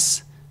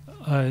glass.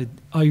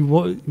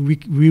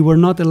 We were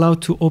not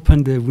allowed to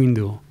open the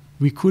window.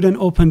 We couldn't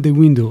open the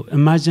window.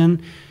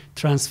 Imagine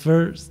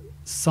transfer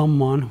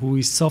someone who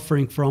is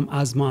suffering from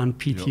asthma and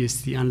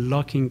PTSD and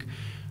locking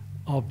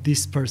up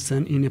this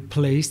person in a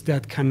place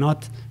that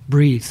cannot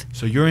breathe.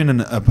 So you're in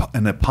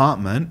an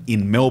apartment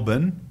in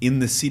Melbourne, in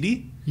the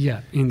city?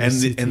 Yeah, in the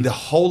city. And the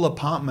whole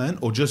apartment,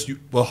 or just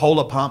the whole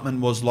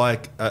apartment was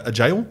like a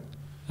jail?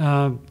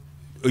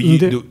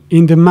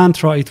 In the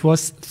mantra, it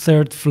was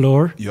third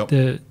floor. Yep.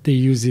 They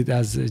use it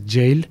as a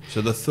jail.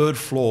 So the third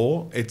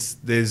floor,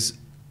 there's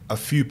a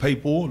few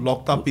people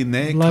locked up in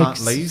there, Like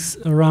can't leave.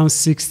 Around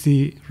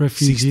 60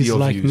 refugees 60 of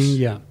like yous. me,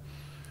 yeah.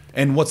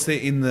 And what's there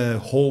in the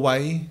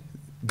hallway?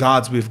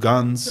 Guards with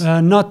guns?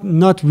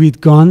 Not with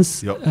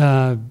guns. Yep.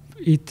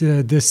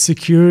 The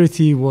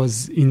security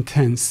was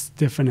intense,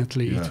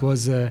 definitely. Yeah. It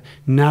was a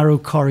narrow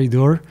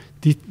corridor.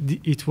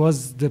 It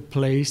was the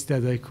place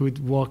that I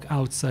could walk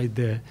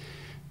outside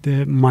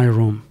my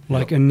room,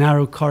 like Yep. a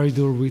narrow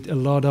corridor with a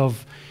lot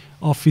of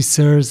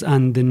officers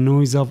and the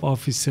noise of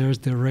officers,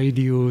 the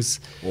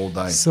radios. All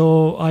day.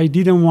 So I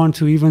didn't want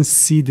to even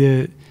see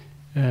the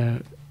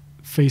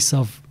face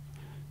of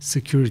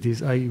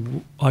securities. I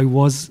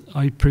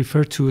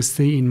prefer to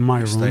stay in my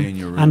room. Stay in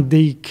your room. And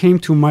they came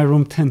to my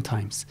room 10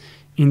 times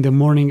in the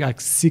morning at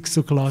 6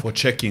 o'clock. For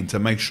check-in, to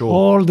make sure.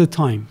 All the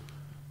time.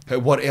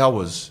 At what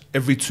hours?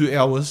 Every 2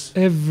 hours?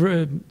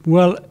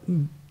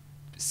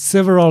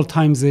 Several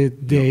times a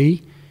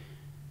day.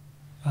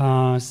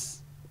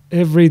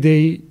 Every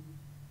day,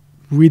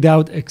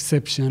 without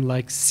exception,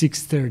 like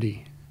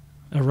 6:30.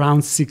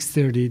 Around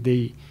 6:30,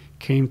 they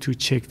came to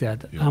check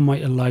that, am I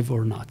alive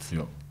or not?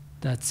 Yeah.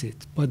 That's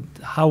it. But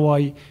how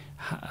I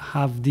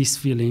have this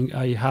feeling,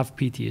 I have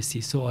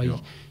PTSD. So I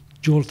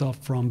jolt up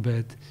from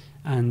bed,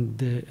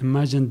 and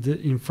imagine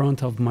in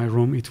front of my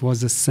room, it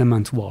was a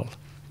cement wall.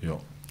 Yeah.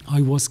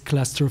 I was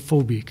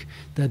claustrophobic,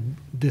 that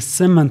the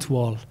cement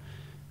wall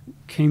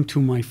came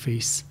to my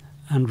face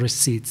and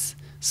recedes.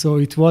 So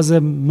it was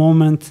a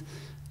moment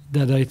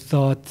that I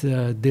thought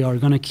they are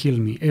going to kill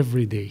me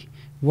every day.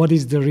 What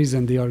is the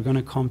reason they are going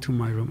to come to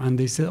my room? And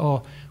they said,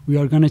 oh, we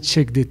are going to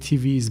check the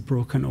TV is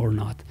broken or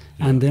not.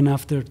 Yeah. And then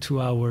after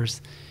 2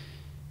 hours,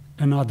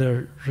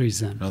 another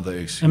reason. Another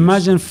excuse.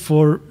 Imagine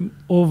for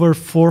over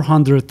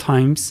 400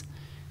 times,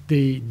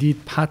 they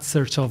did pat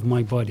search of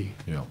my body.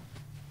 Yeah.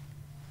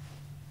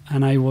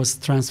 And I was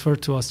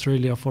transferred to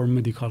Australia for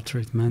medical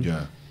treatment.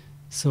 Yeah.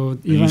 So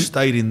and you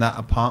stayed in that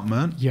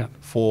apartment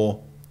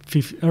for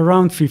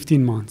around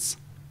 15 months.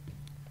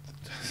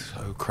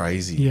 So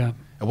crazy. Yeah.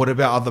 And what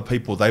about other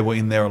people? They were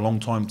in there a long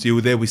time. So you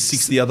were there with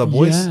 60 other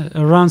boys? Yeah,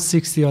 around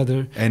 60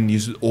 other. And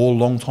you all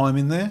long time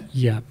in there?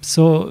 Yeah.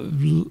 So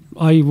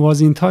I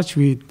was in touch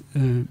with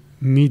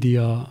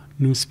media,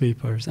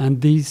 newspapers,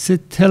 and they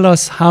said, tell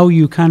us how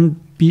you can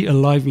be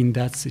alive in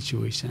that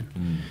situation.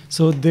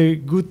 So the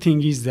good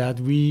thing is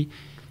that we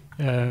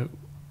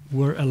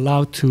were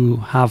allowed to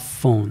have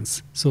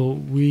phones. So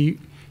we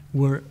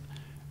were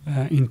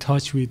in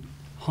touch with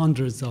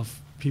hundreds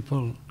of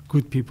people,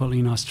 good people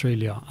in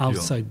Australia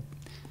outside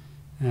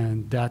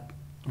that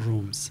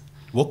rooms.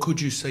 What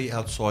could you see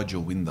outside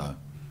your window?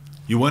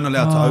 You weren't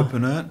allowed to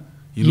open it.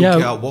 You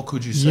looked out. What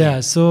could you see? Yeah,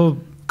 so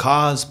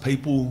cars,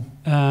 people,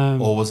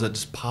 or was it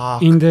just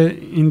park? In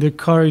the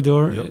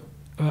corridor,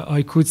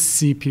 I could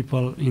see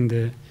people in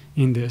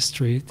the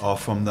street. Oh,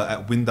 from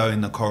the window in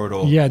the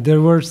corridor. Yeah,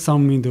 there were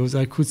some windows.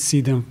 I could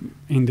see them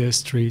in the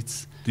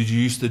streets. Did you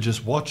used to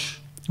just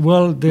watch?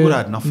 Well, you would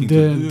have nothing to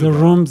do, the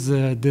rooms,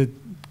 the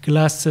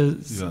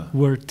glasses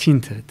were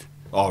tinted.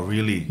 Oh,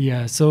 really?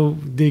 Yeah, so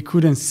they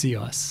couldn't see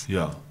us.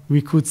 Yeah.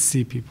 We could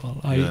see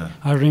people.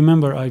 I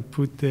remember I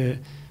put the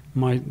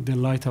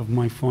light of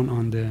my phone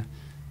on the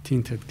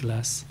tinted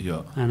glass.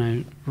 Yeah. And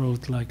I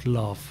wrote like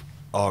love.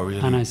 Oh, really?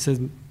 And I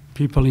said,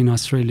 people in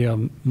Australia,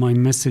 my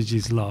message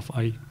is love.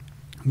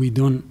 We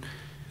don't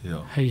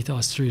hate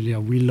Australia.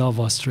 We love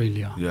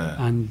Australia.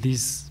 Yeah. And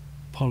these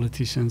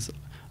politicians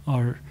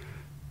are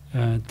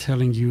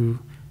telling you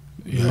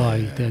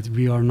lie that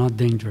we are not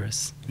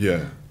dangerous.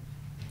 Yeah.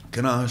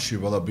 Can I ask you,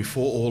 brother,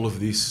 before all of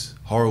this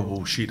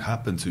horrible shit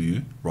happened to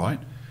you, right?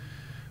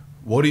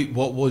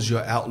 What was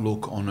your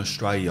outlook on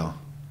Australia?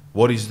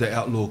 What is the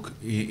outlook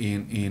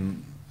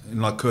in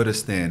like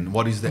Kurdistan?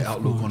 What is the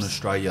outlook on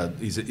Australia?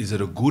 Is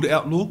it a good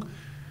outlook?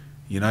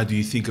 You know, do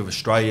you think of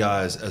Australia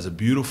as a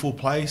beautiful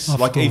place? Of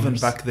like course. even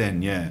back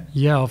then, yeah.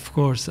 Yeah, of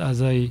course.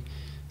 As I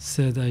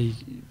said, I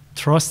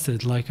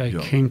trusted, like I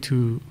came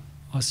to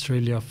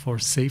Australia for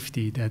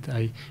safety. That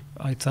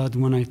I thought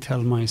when I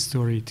tell my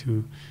story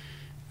to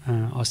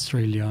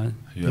Australia,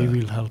 they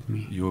will help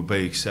me. You will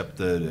be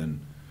accepted, and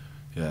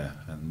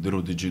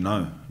little did you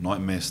know,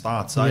 nightmare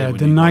starts. Yeah, when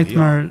the you got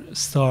nightmare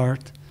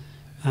start,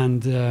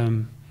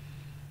 and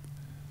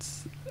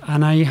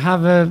I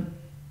have a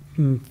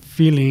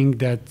feeling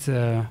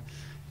that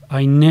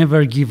I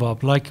never give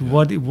up. Like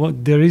what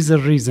there is a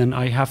reason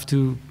I have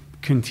to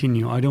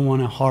continue. I don't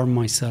want to harm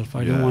myself.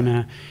 I don't want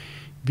to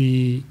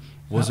be.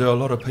 Was there a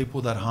lot of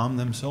people that harmed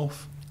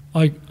themselves?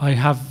 I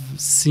have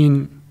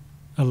seen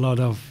a lot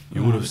of.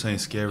 You would have seen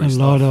scary a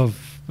stuff. lot of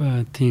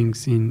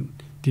things in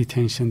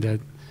detention that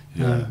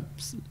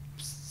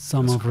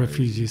some That's of crazy.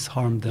 refugees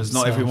harm themselves.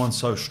 Because not everyone's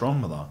so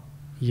strong with that.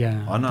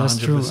 Yeah, I know, that's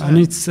 100%. true, and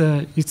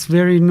it's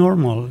very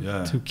normal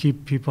Yeah. to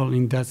keep people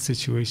in that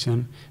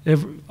situation.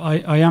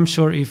 I am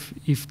sure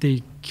if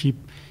they keep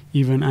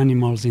even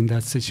animals in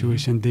that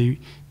situation,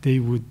 they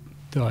would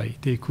die.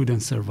 They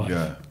couldn't survive.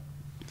 Yeah.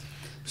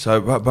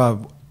 So,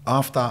 but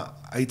after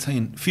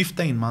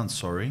 15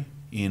 months,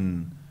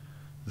 in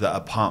the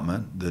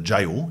apartment, the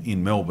jail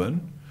in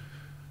Melbourne,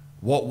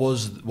 what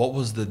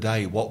was the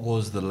day? What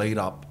was the lead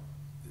up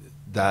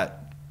that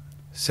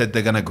said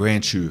they're going to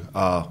grant you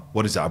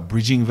what is it, a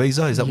bridging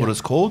visa? Is that what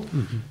it's called?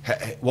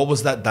 What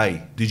was that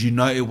day? Did you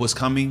know it was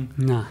coming?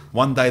 Nah.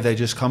 One day they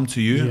just come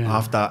to you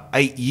after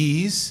 8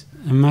 years,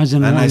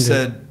 Imagine and one they day.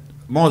 said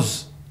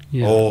Moz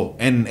or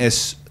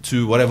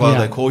NS2, whatever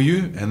they call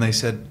you, and they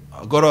said,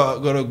 I got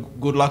a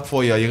good luck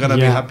for you. You're going to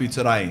be happy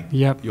today.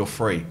 Yep. You're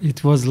free.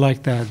 It was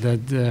like that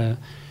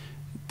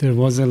there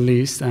was a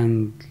list,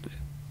 and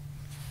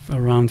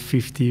around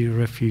 50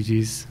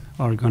 refugees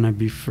are going to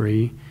be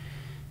free.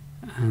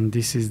 And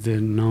this is the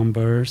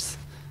numbers.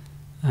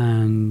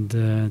 And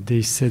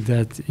they said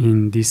that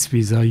in this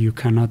visa you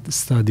cannot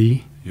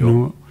study.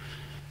 No.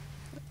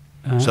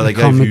 So they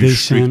gave you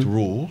strict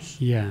rules.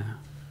 Yeah.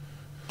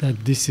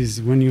 That this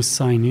is when you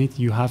sign it,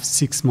 you have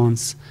 6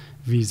 months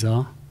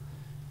visa.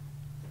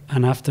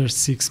 And after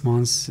 6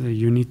 months,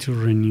 you need to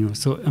renew.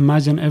 So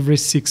imagine every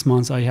 6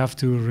 months I have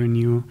to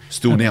renew.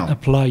 Still now?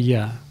 Apply,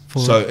 yeah.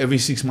 So every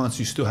 6 months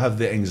you still have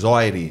the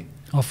anxiety.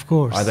 Of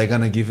course. Are they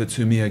going to give it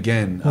to me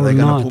again? Are Or they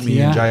going to not? put me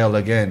in jail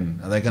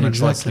again? Are they going to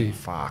try Exactly. to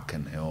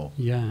fucking hell?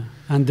 Yeah.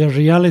 And the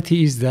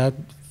reality is that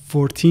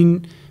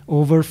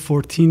over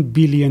 $14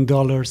 billion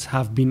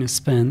have been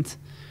spent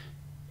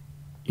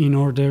in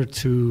order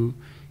to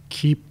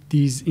keep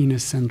these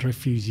innocent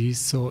refugees.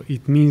 So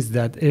it means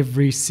that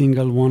every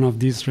single one of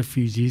these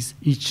refugees,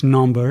 each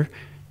number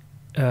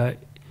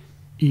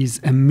is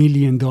 $1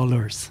 million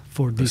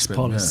for this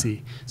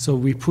policy. So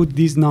we put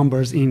these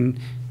numbers in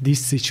this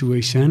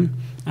situation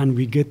and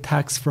we get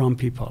tax from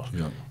people.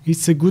 Yeah.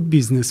 It's a good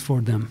business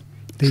for them.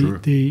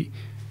 They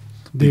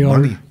Big are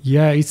money.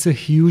 Yeah, it's a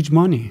huge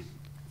money.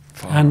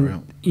 Far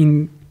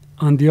And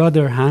on the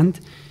other hand,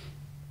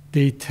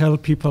 they tell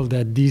people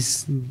that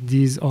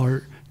these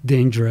are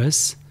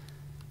dangerous.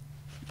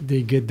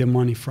 They get the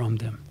money from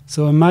them.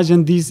 So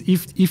imagine these.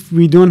 If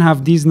we don't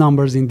have these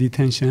numbers in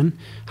detention,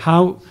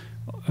 how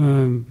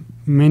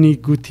many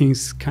good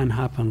things can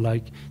happen?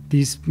 Like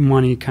this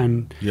money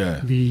can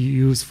be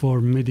used for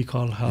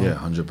medical help. Yeah,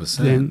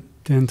 100%.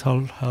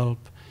 Dental help,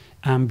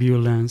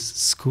 ambulance,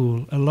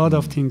 school. A lot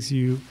of things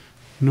you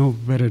know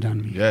better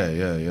than me.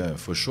 Yeah,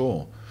 for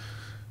sure.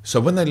 So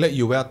when they let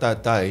you out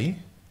that day,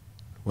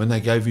 when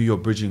they gave you your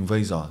bridging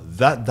visa,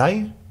 that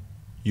day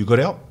you got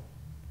out?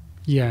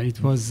 Yeah,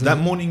 it was... that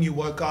morning you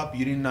woke up,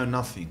 you didn't know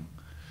nothing.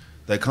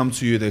 They come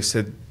to you, they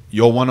said,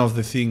 you're one of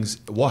the things.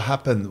 What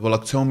happened? Well,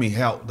 like, tell me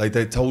how.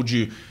 They told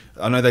you,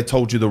 I know they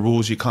told you the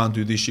rules, you can't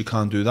do this, you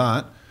can't do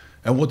that.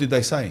 And what did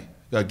they say?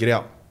 Go, get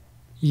out.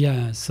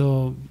 Yeah,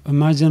 so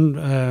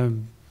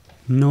imagine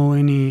no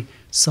any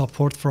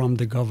support from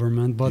the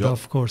government, but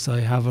of course I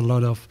have a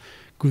lot of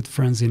good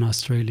friends in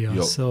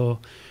Australia. So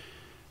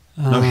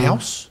no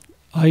house?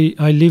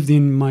 I lived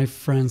in my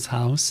friend's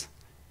house.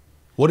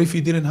 What if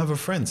you didn't have a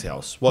friend's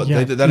house? What,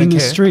 Yeah, they don't in the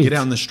care? street. Get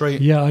out on the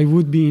street? Yeah, I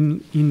would be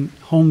in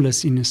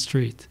homeless in the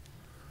street.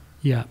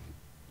 Yeah,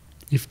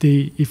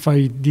 if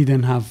I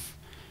didn't have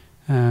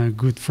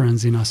good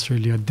friends in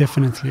Australia,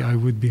 definitely I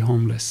would be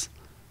homeless.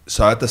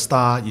 So at the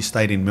start, you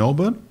stayed in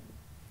Melbourne,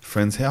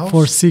 friend's house?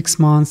 For 6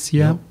 months,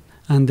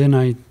 and then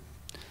I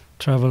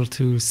traveled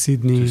to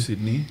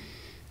Sydney.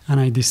 And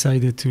I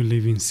decided to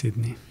live in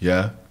Sydney.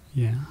 Yeah?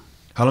 Yeah.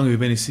 How long have you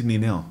been in Sydney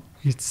now?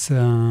 It's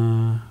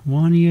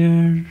 1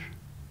 year.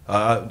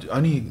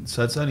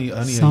 So it's only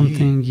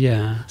Something, a year.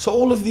 yeah. So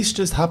all of this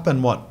just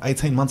happened,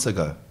 18 months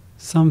ago?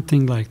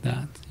 Something like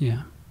that,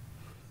 yeah.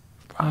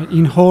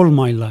 In whole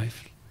my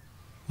life,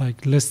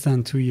 like less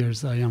than 2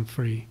 years, I am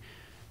free.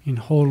 In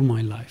whole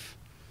my life.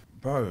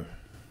 Bro,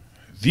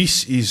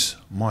 this is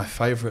my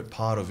favorite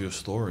part of your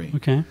story.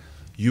 Okay.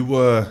 You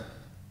were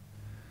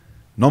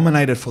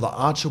nominated for the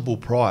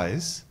Archibald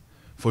Prize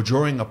for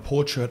drawing a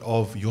portrait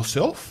of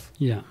yourself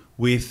Yeah.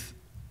 with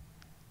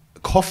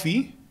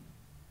coffee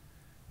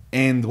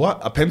and what?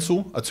 A pencil,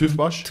 a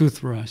toothbrush?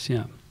 Toothbrush,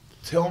 yeah.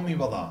 Tell me,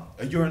 brother,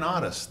 you're an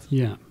artist.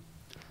 Yeah.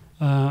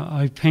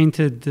 I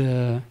painted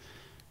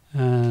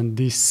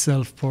this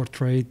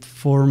self-portrait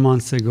 4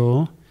 months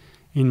ago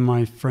in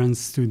my friend's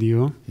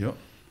studio. Yep.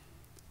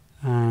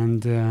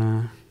 And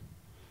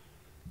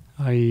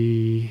I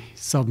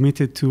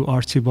submitted to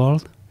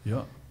Archibald.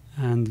 Yeah.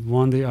 And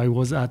one day I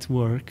was at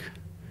work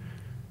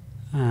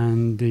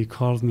and they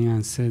called me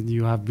and said,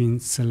 you have been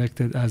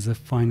selected as a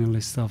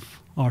finalist of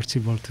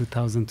Archibald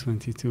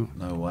 2022.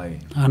 No way.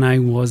 And I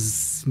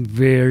was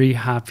very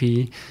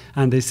happy.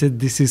 And they said,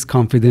 this is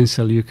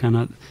confidential. You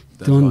cannot,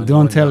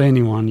 don't tell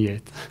anyone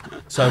yet.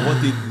 So what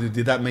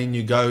did that mean?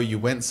 You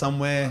went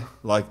somewhere?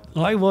 Like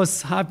I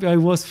was happy. I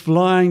was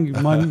flying.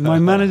 My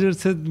manager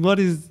said,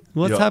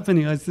 what's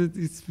happening? I said,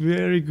 it's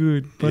very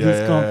good, but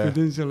it's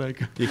confidential.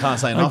 You can't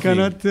say nothing. I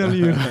cannot tell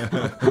you.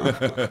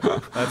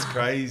 That's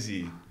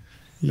crazy.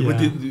 Yeah. But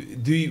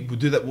do you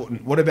do that?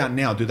 What about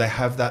now? Do they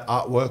have that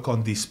artwork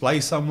on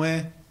display somewhere?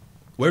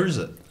 Where is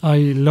it? I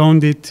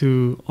loaned it to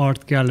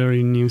Art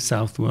Gallery in New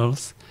South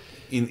Wales.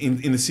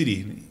 In the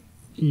city?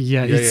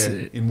 Yeah, it's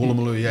in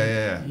Woolloomooloo,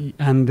 yeah.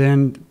 And then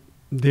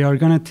they are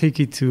going to take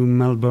it to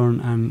Melbourne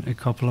and a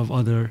couple of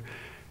other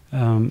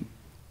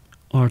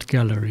art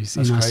galleries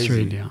in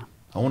Australia.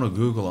 I want to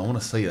Google, I want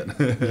to see it.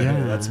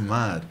 Yeah. That's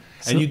mad.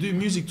 And you do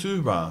music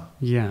too, bro.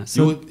 Yeah.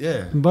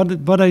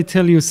 But I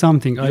tell you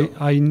something,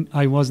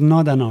 I was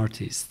not an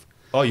artist.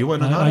 Oh, you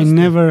weren't an artist? I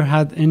never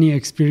had any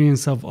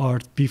experience of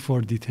art before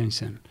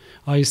detention.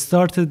 I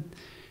started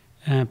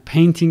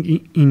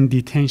painting in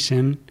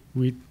detention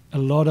with a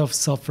lot of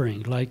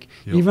suffering. Like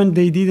even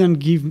they didn't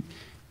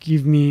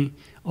give me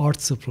art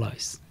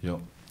supplies. Yep.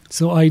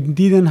 So I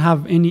didn't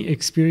have any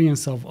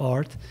experience of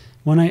art.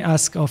 When I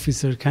asked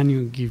officer, can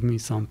you give me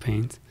some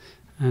paint?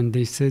 And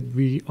they said,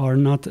 we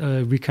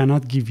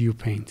cannot give you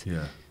paint.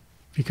 Yeah.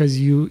 Because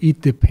you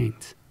eat the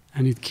paint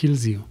and it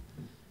kills you.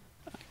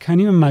 Can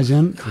you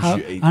imagine how?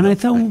 And I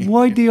thought,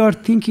 why they are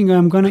thinking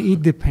I'm gonna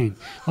eat the paint?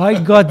 I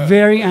got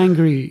very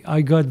angry.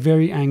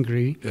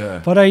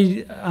 Yeah. But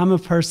I'm a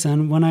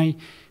person,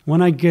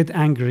 when I get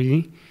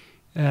angry,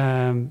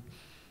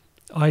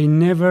 I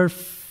never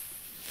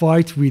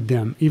fight with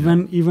them,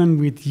 even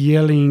with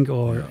yelling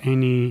or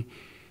any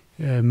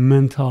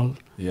mental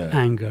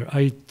anger.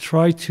 I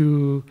try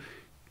to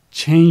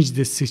change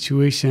the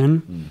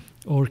situation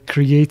or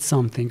create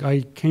something.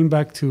 I came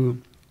back to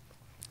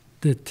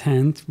the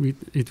tent.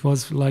 It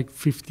was like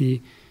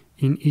 50,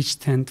 in each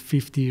tent,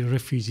 50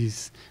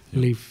 refugees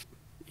live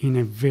in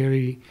a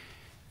very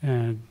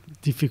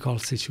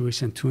difficult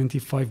situation,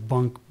 25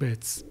 bunk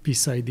beds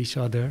beside each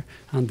other,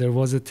 and there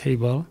was a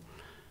table,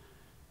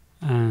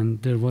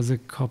 and there was a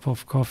cup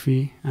of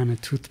coffee and a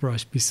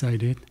toothbrush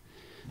beside it,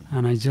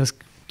 and I just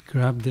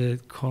grabbed the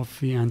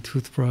coffee and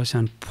toothbrush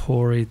and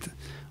pour it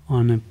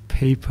on a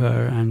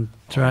paper and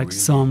drag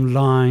some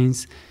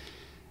lines,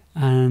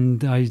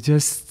 and I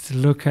just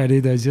look at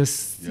it,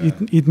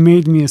 it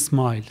made me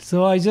smile.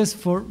 So I just,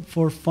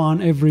 for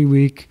fun, every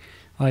week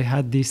I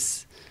had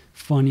this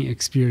funny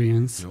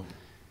experience.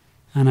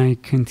 And I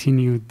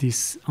continued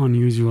this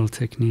unusual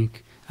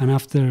technique. And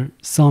after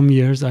some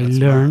years, I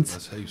learned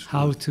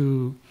how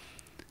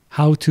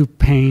to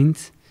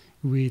paint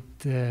with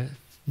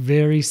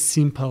very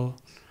simple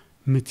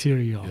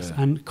materials.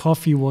 Yeah. And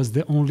coffee was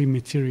the only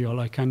material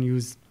I can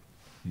use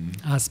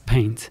as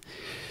paint.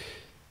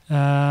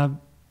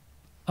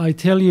 I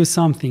tell you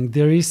something.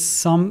 There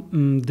is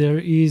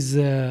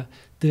the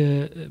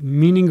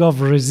meaning of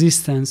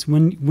resistance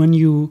when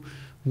you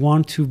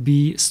want to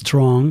be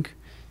strong.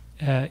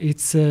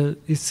 It's a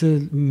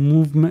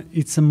movement.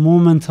 It's a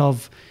moment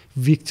of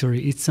victory.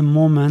 It's a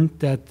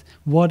moment that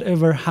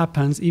whatever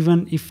happens,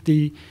 even if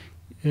they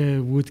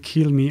would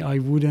kill me, I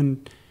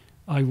wouldn't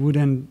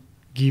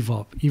give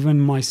up. Even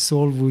my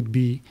soul would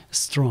be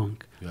strong.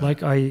 Yeah.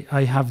 Like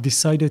I have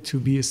decided to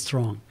be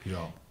strong.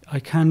 Yeah. I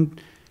can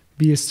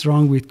be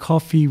strong with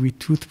coffee, with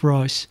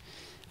toothbrush,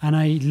 and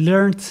I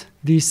learned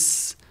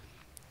this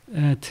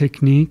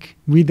technique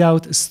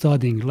without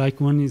studying.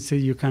 Like when you say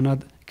you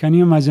cannot. Can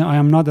you imagine? I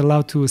am not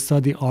allowed to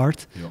study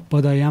art,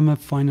 but I am a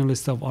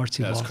finalist of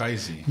Archibald. That's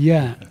crazy.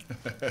 Yeah,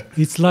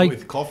 it's like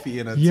with coffee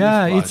and a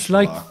toothbrush. It's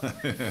like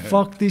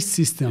fuck this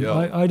system.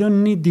 I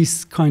don't need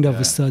this kind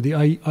of study.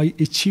 I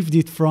achieved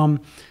it from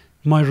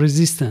my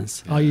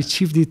resistance. I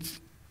achieved it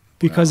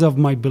because of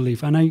my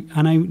belief, and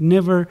I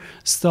never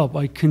stop.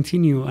 I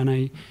continue, and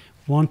I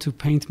want to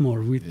paint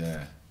more with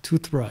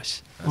toothbrush.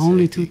 That's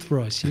only hectic.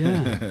 Toothbrush.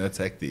 Yeah, that's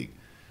hectic.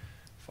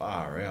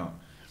 Far out,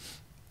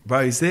 bro.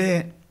 Is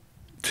there?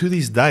 To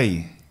this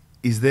day,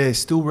 is there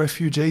still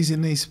refugees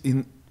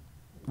in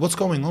what's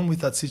going on with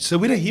that situation? So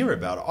we don't hear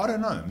about it. I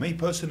don't know. Me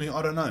personally,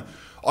 I don't know.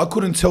 I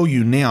couldn't tell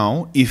you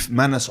now if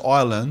Manus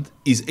Island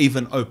is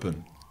even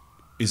open.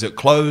 Is it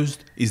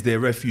closed? Is there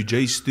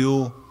refugees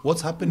still?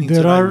 What's happening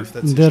today with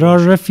that situation? There are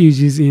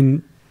refugees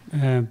in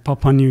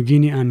Papua New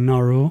Guinea and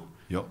Nauru.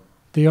 Yep.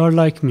 They are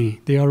like me.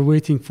 They are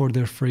waiting for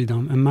their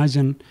freedom.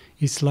 Imagine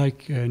it's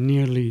like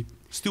nearly...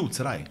 Still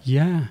today?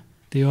 Yeah.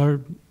 They are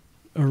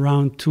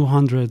around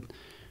 200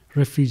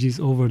 refugees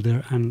over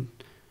there and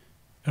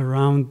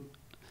around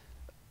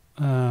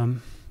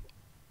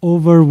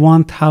over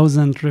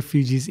 1,000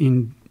 refugees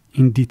in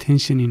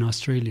detention in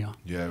Australia.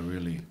 Yeah,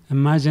 really.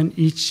 Imagine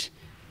each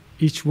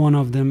one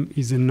of them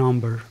is a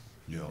number.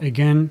 Yeah.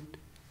 Again,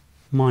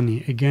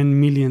 money. Again,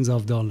 millions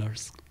of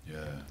dollars.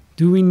 Yeah.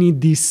 Do we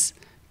need this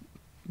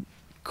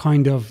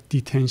kind of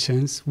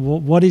detentions?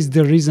 What is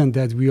the reason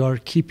that we are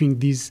keeping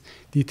these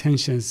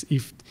detentions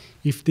if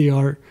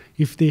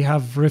they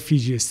have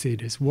refugee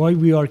status? Why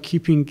we are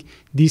keeping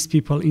these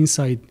people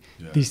inside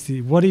this?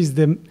 What is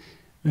the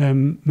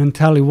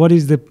mentality? What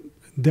is the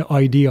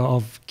idea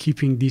of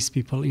keeping these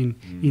people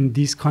in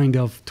this kind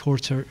of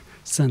torture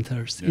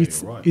centers? Yeah,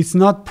 you're right. It's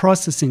not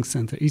processing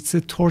center. It's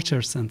a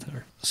torture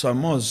center. So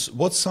Moz,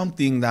 what's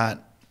something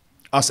that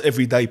us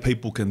everyday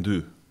people can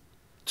do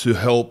to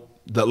help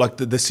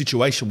the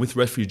situation with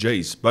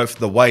refugees, both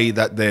the way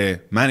that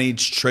they're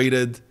managed,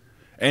 treated,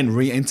 and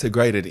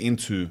reintegrated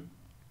into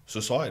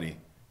society,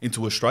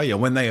 into Australia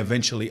when they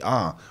eventually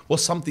are?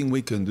 What's something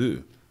we can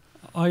do?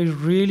 I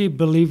really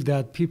believe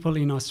that people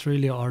in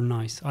Australia are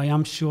nice. I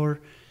am sure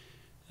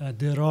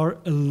there are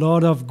a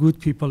lot of good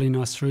people in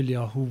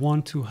Australia who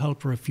want to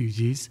help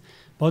refugees,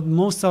 but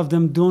most of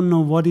them don't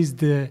know what is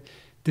the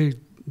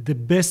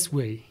best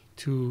way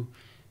to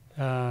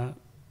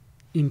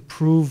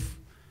improve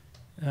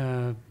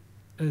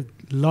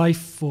life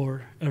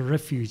for a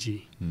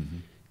refugee. Mm-hmm.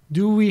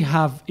 Do we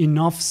have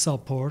enough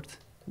support?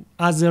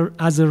 As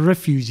a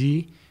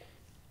refugee,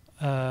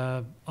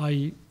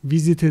 I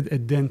visited a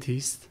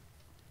dentist,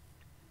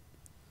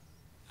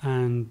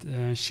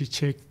 and she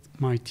checked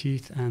my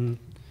teeth, and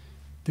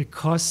the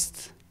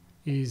cost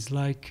is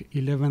like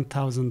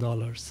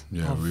 $11,000.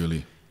 Yeah,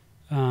 really.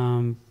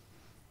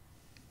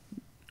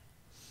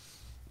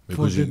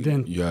 For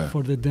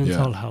the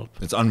dental help.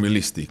 It's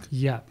unrealistic.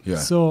 Yeah.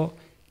 So,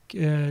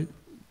 do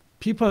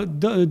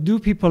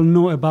people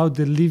know about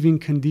the living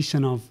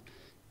conditions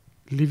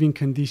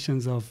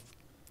of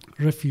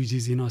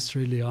refugees in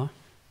Australia?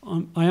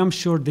 I am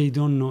sure they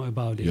don't know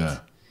about it. Yeah.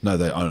 No,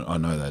 I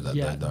know that they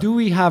don't. Do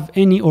we have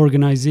any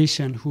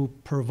organization who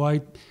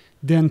provide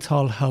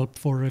dental help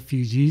for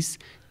refugees?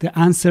 The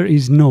answer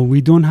is no. We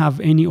don't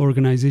have any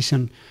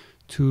organization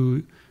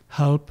to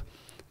help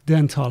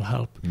dental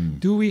help.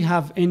 Do we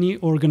have any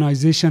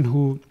organization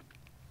who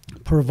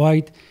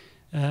provide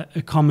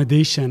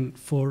accommodation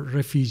for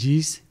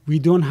refugees? We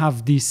don't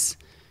have this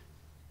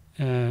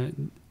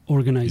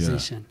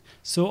organization.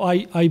 So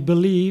I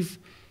believe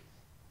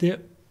the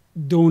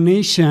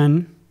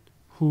donation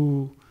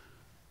who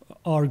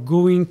are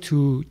going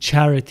to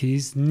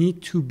charities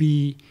need to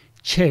be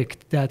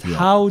checked that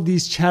how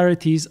these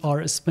charities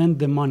are spend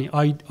the money.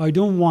 I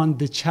don't want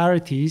the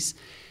charities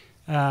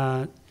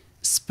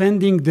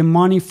spending the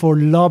money for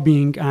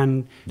lobbying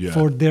and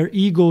for their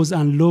egos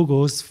and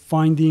logos,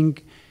 finding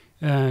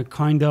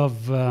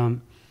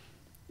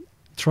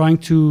trying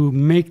to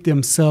make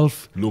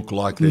themselves look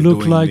like they're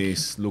doing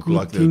this, look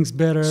like things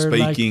better,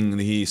 speaking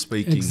here,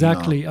 speaking.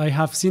 Exactly. I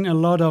have seen a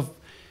lot of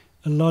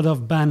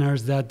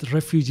banners that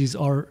refugees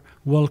are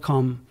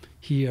welcome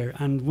here,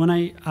 and when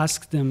I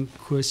asked them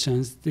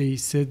questions, they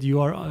said you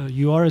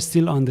are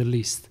still on the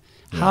list.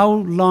 How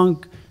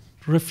long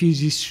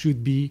refugees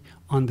should be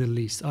on the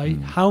list?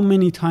 How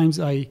many times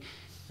I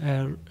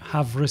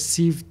have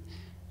received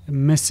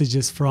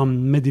messages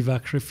from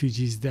Medevac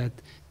refugees that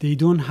they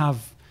don't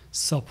have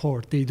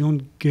support, they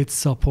don't get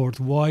support,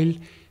 while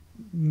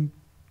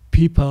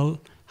people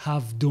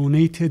have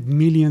donated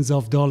millions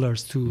of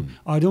dollars to.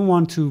 I don't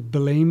want to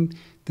blame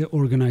the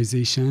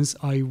organizations.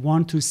 I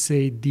want to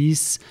say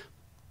this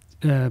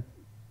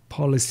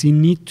policy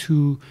need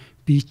to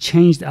be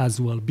changed as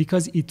well,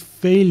 because it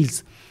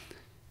fails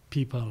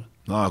people.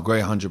 No, I agree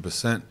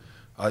 100%.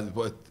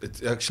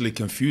 It actually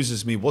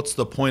confuses me. What's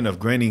the point of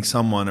granting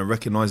someone and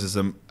recognizes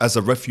them as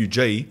a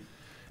refugee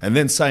and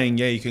then saying,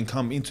 yeah, you can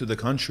come into the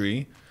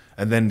country,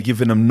 and then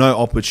giving them no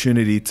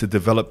opportunity to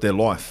develop their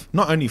life,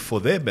 not only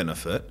for their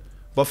benefit,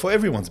 but for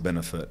everyone's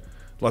benefit?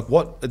 Like,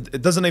 what?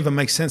 It doesn't even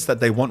make sense that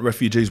they want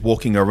refugees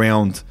walking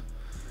around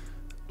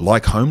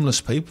like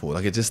homeless people.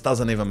 Like, it just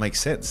doesn't even make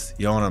sense.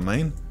 You know what I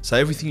mean? So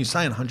everything you're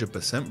saying,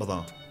 100%,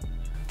 brother.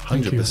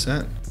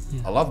 100%.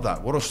 Yeah. I love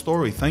that. What a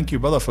story. Thank you,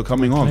 brother, for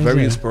coming on.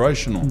 Very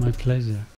inspirational. My pleasure.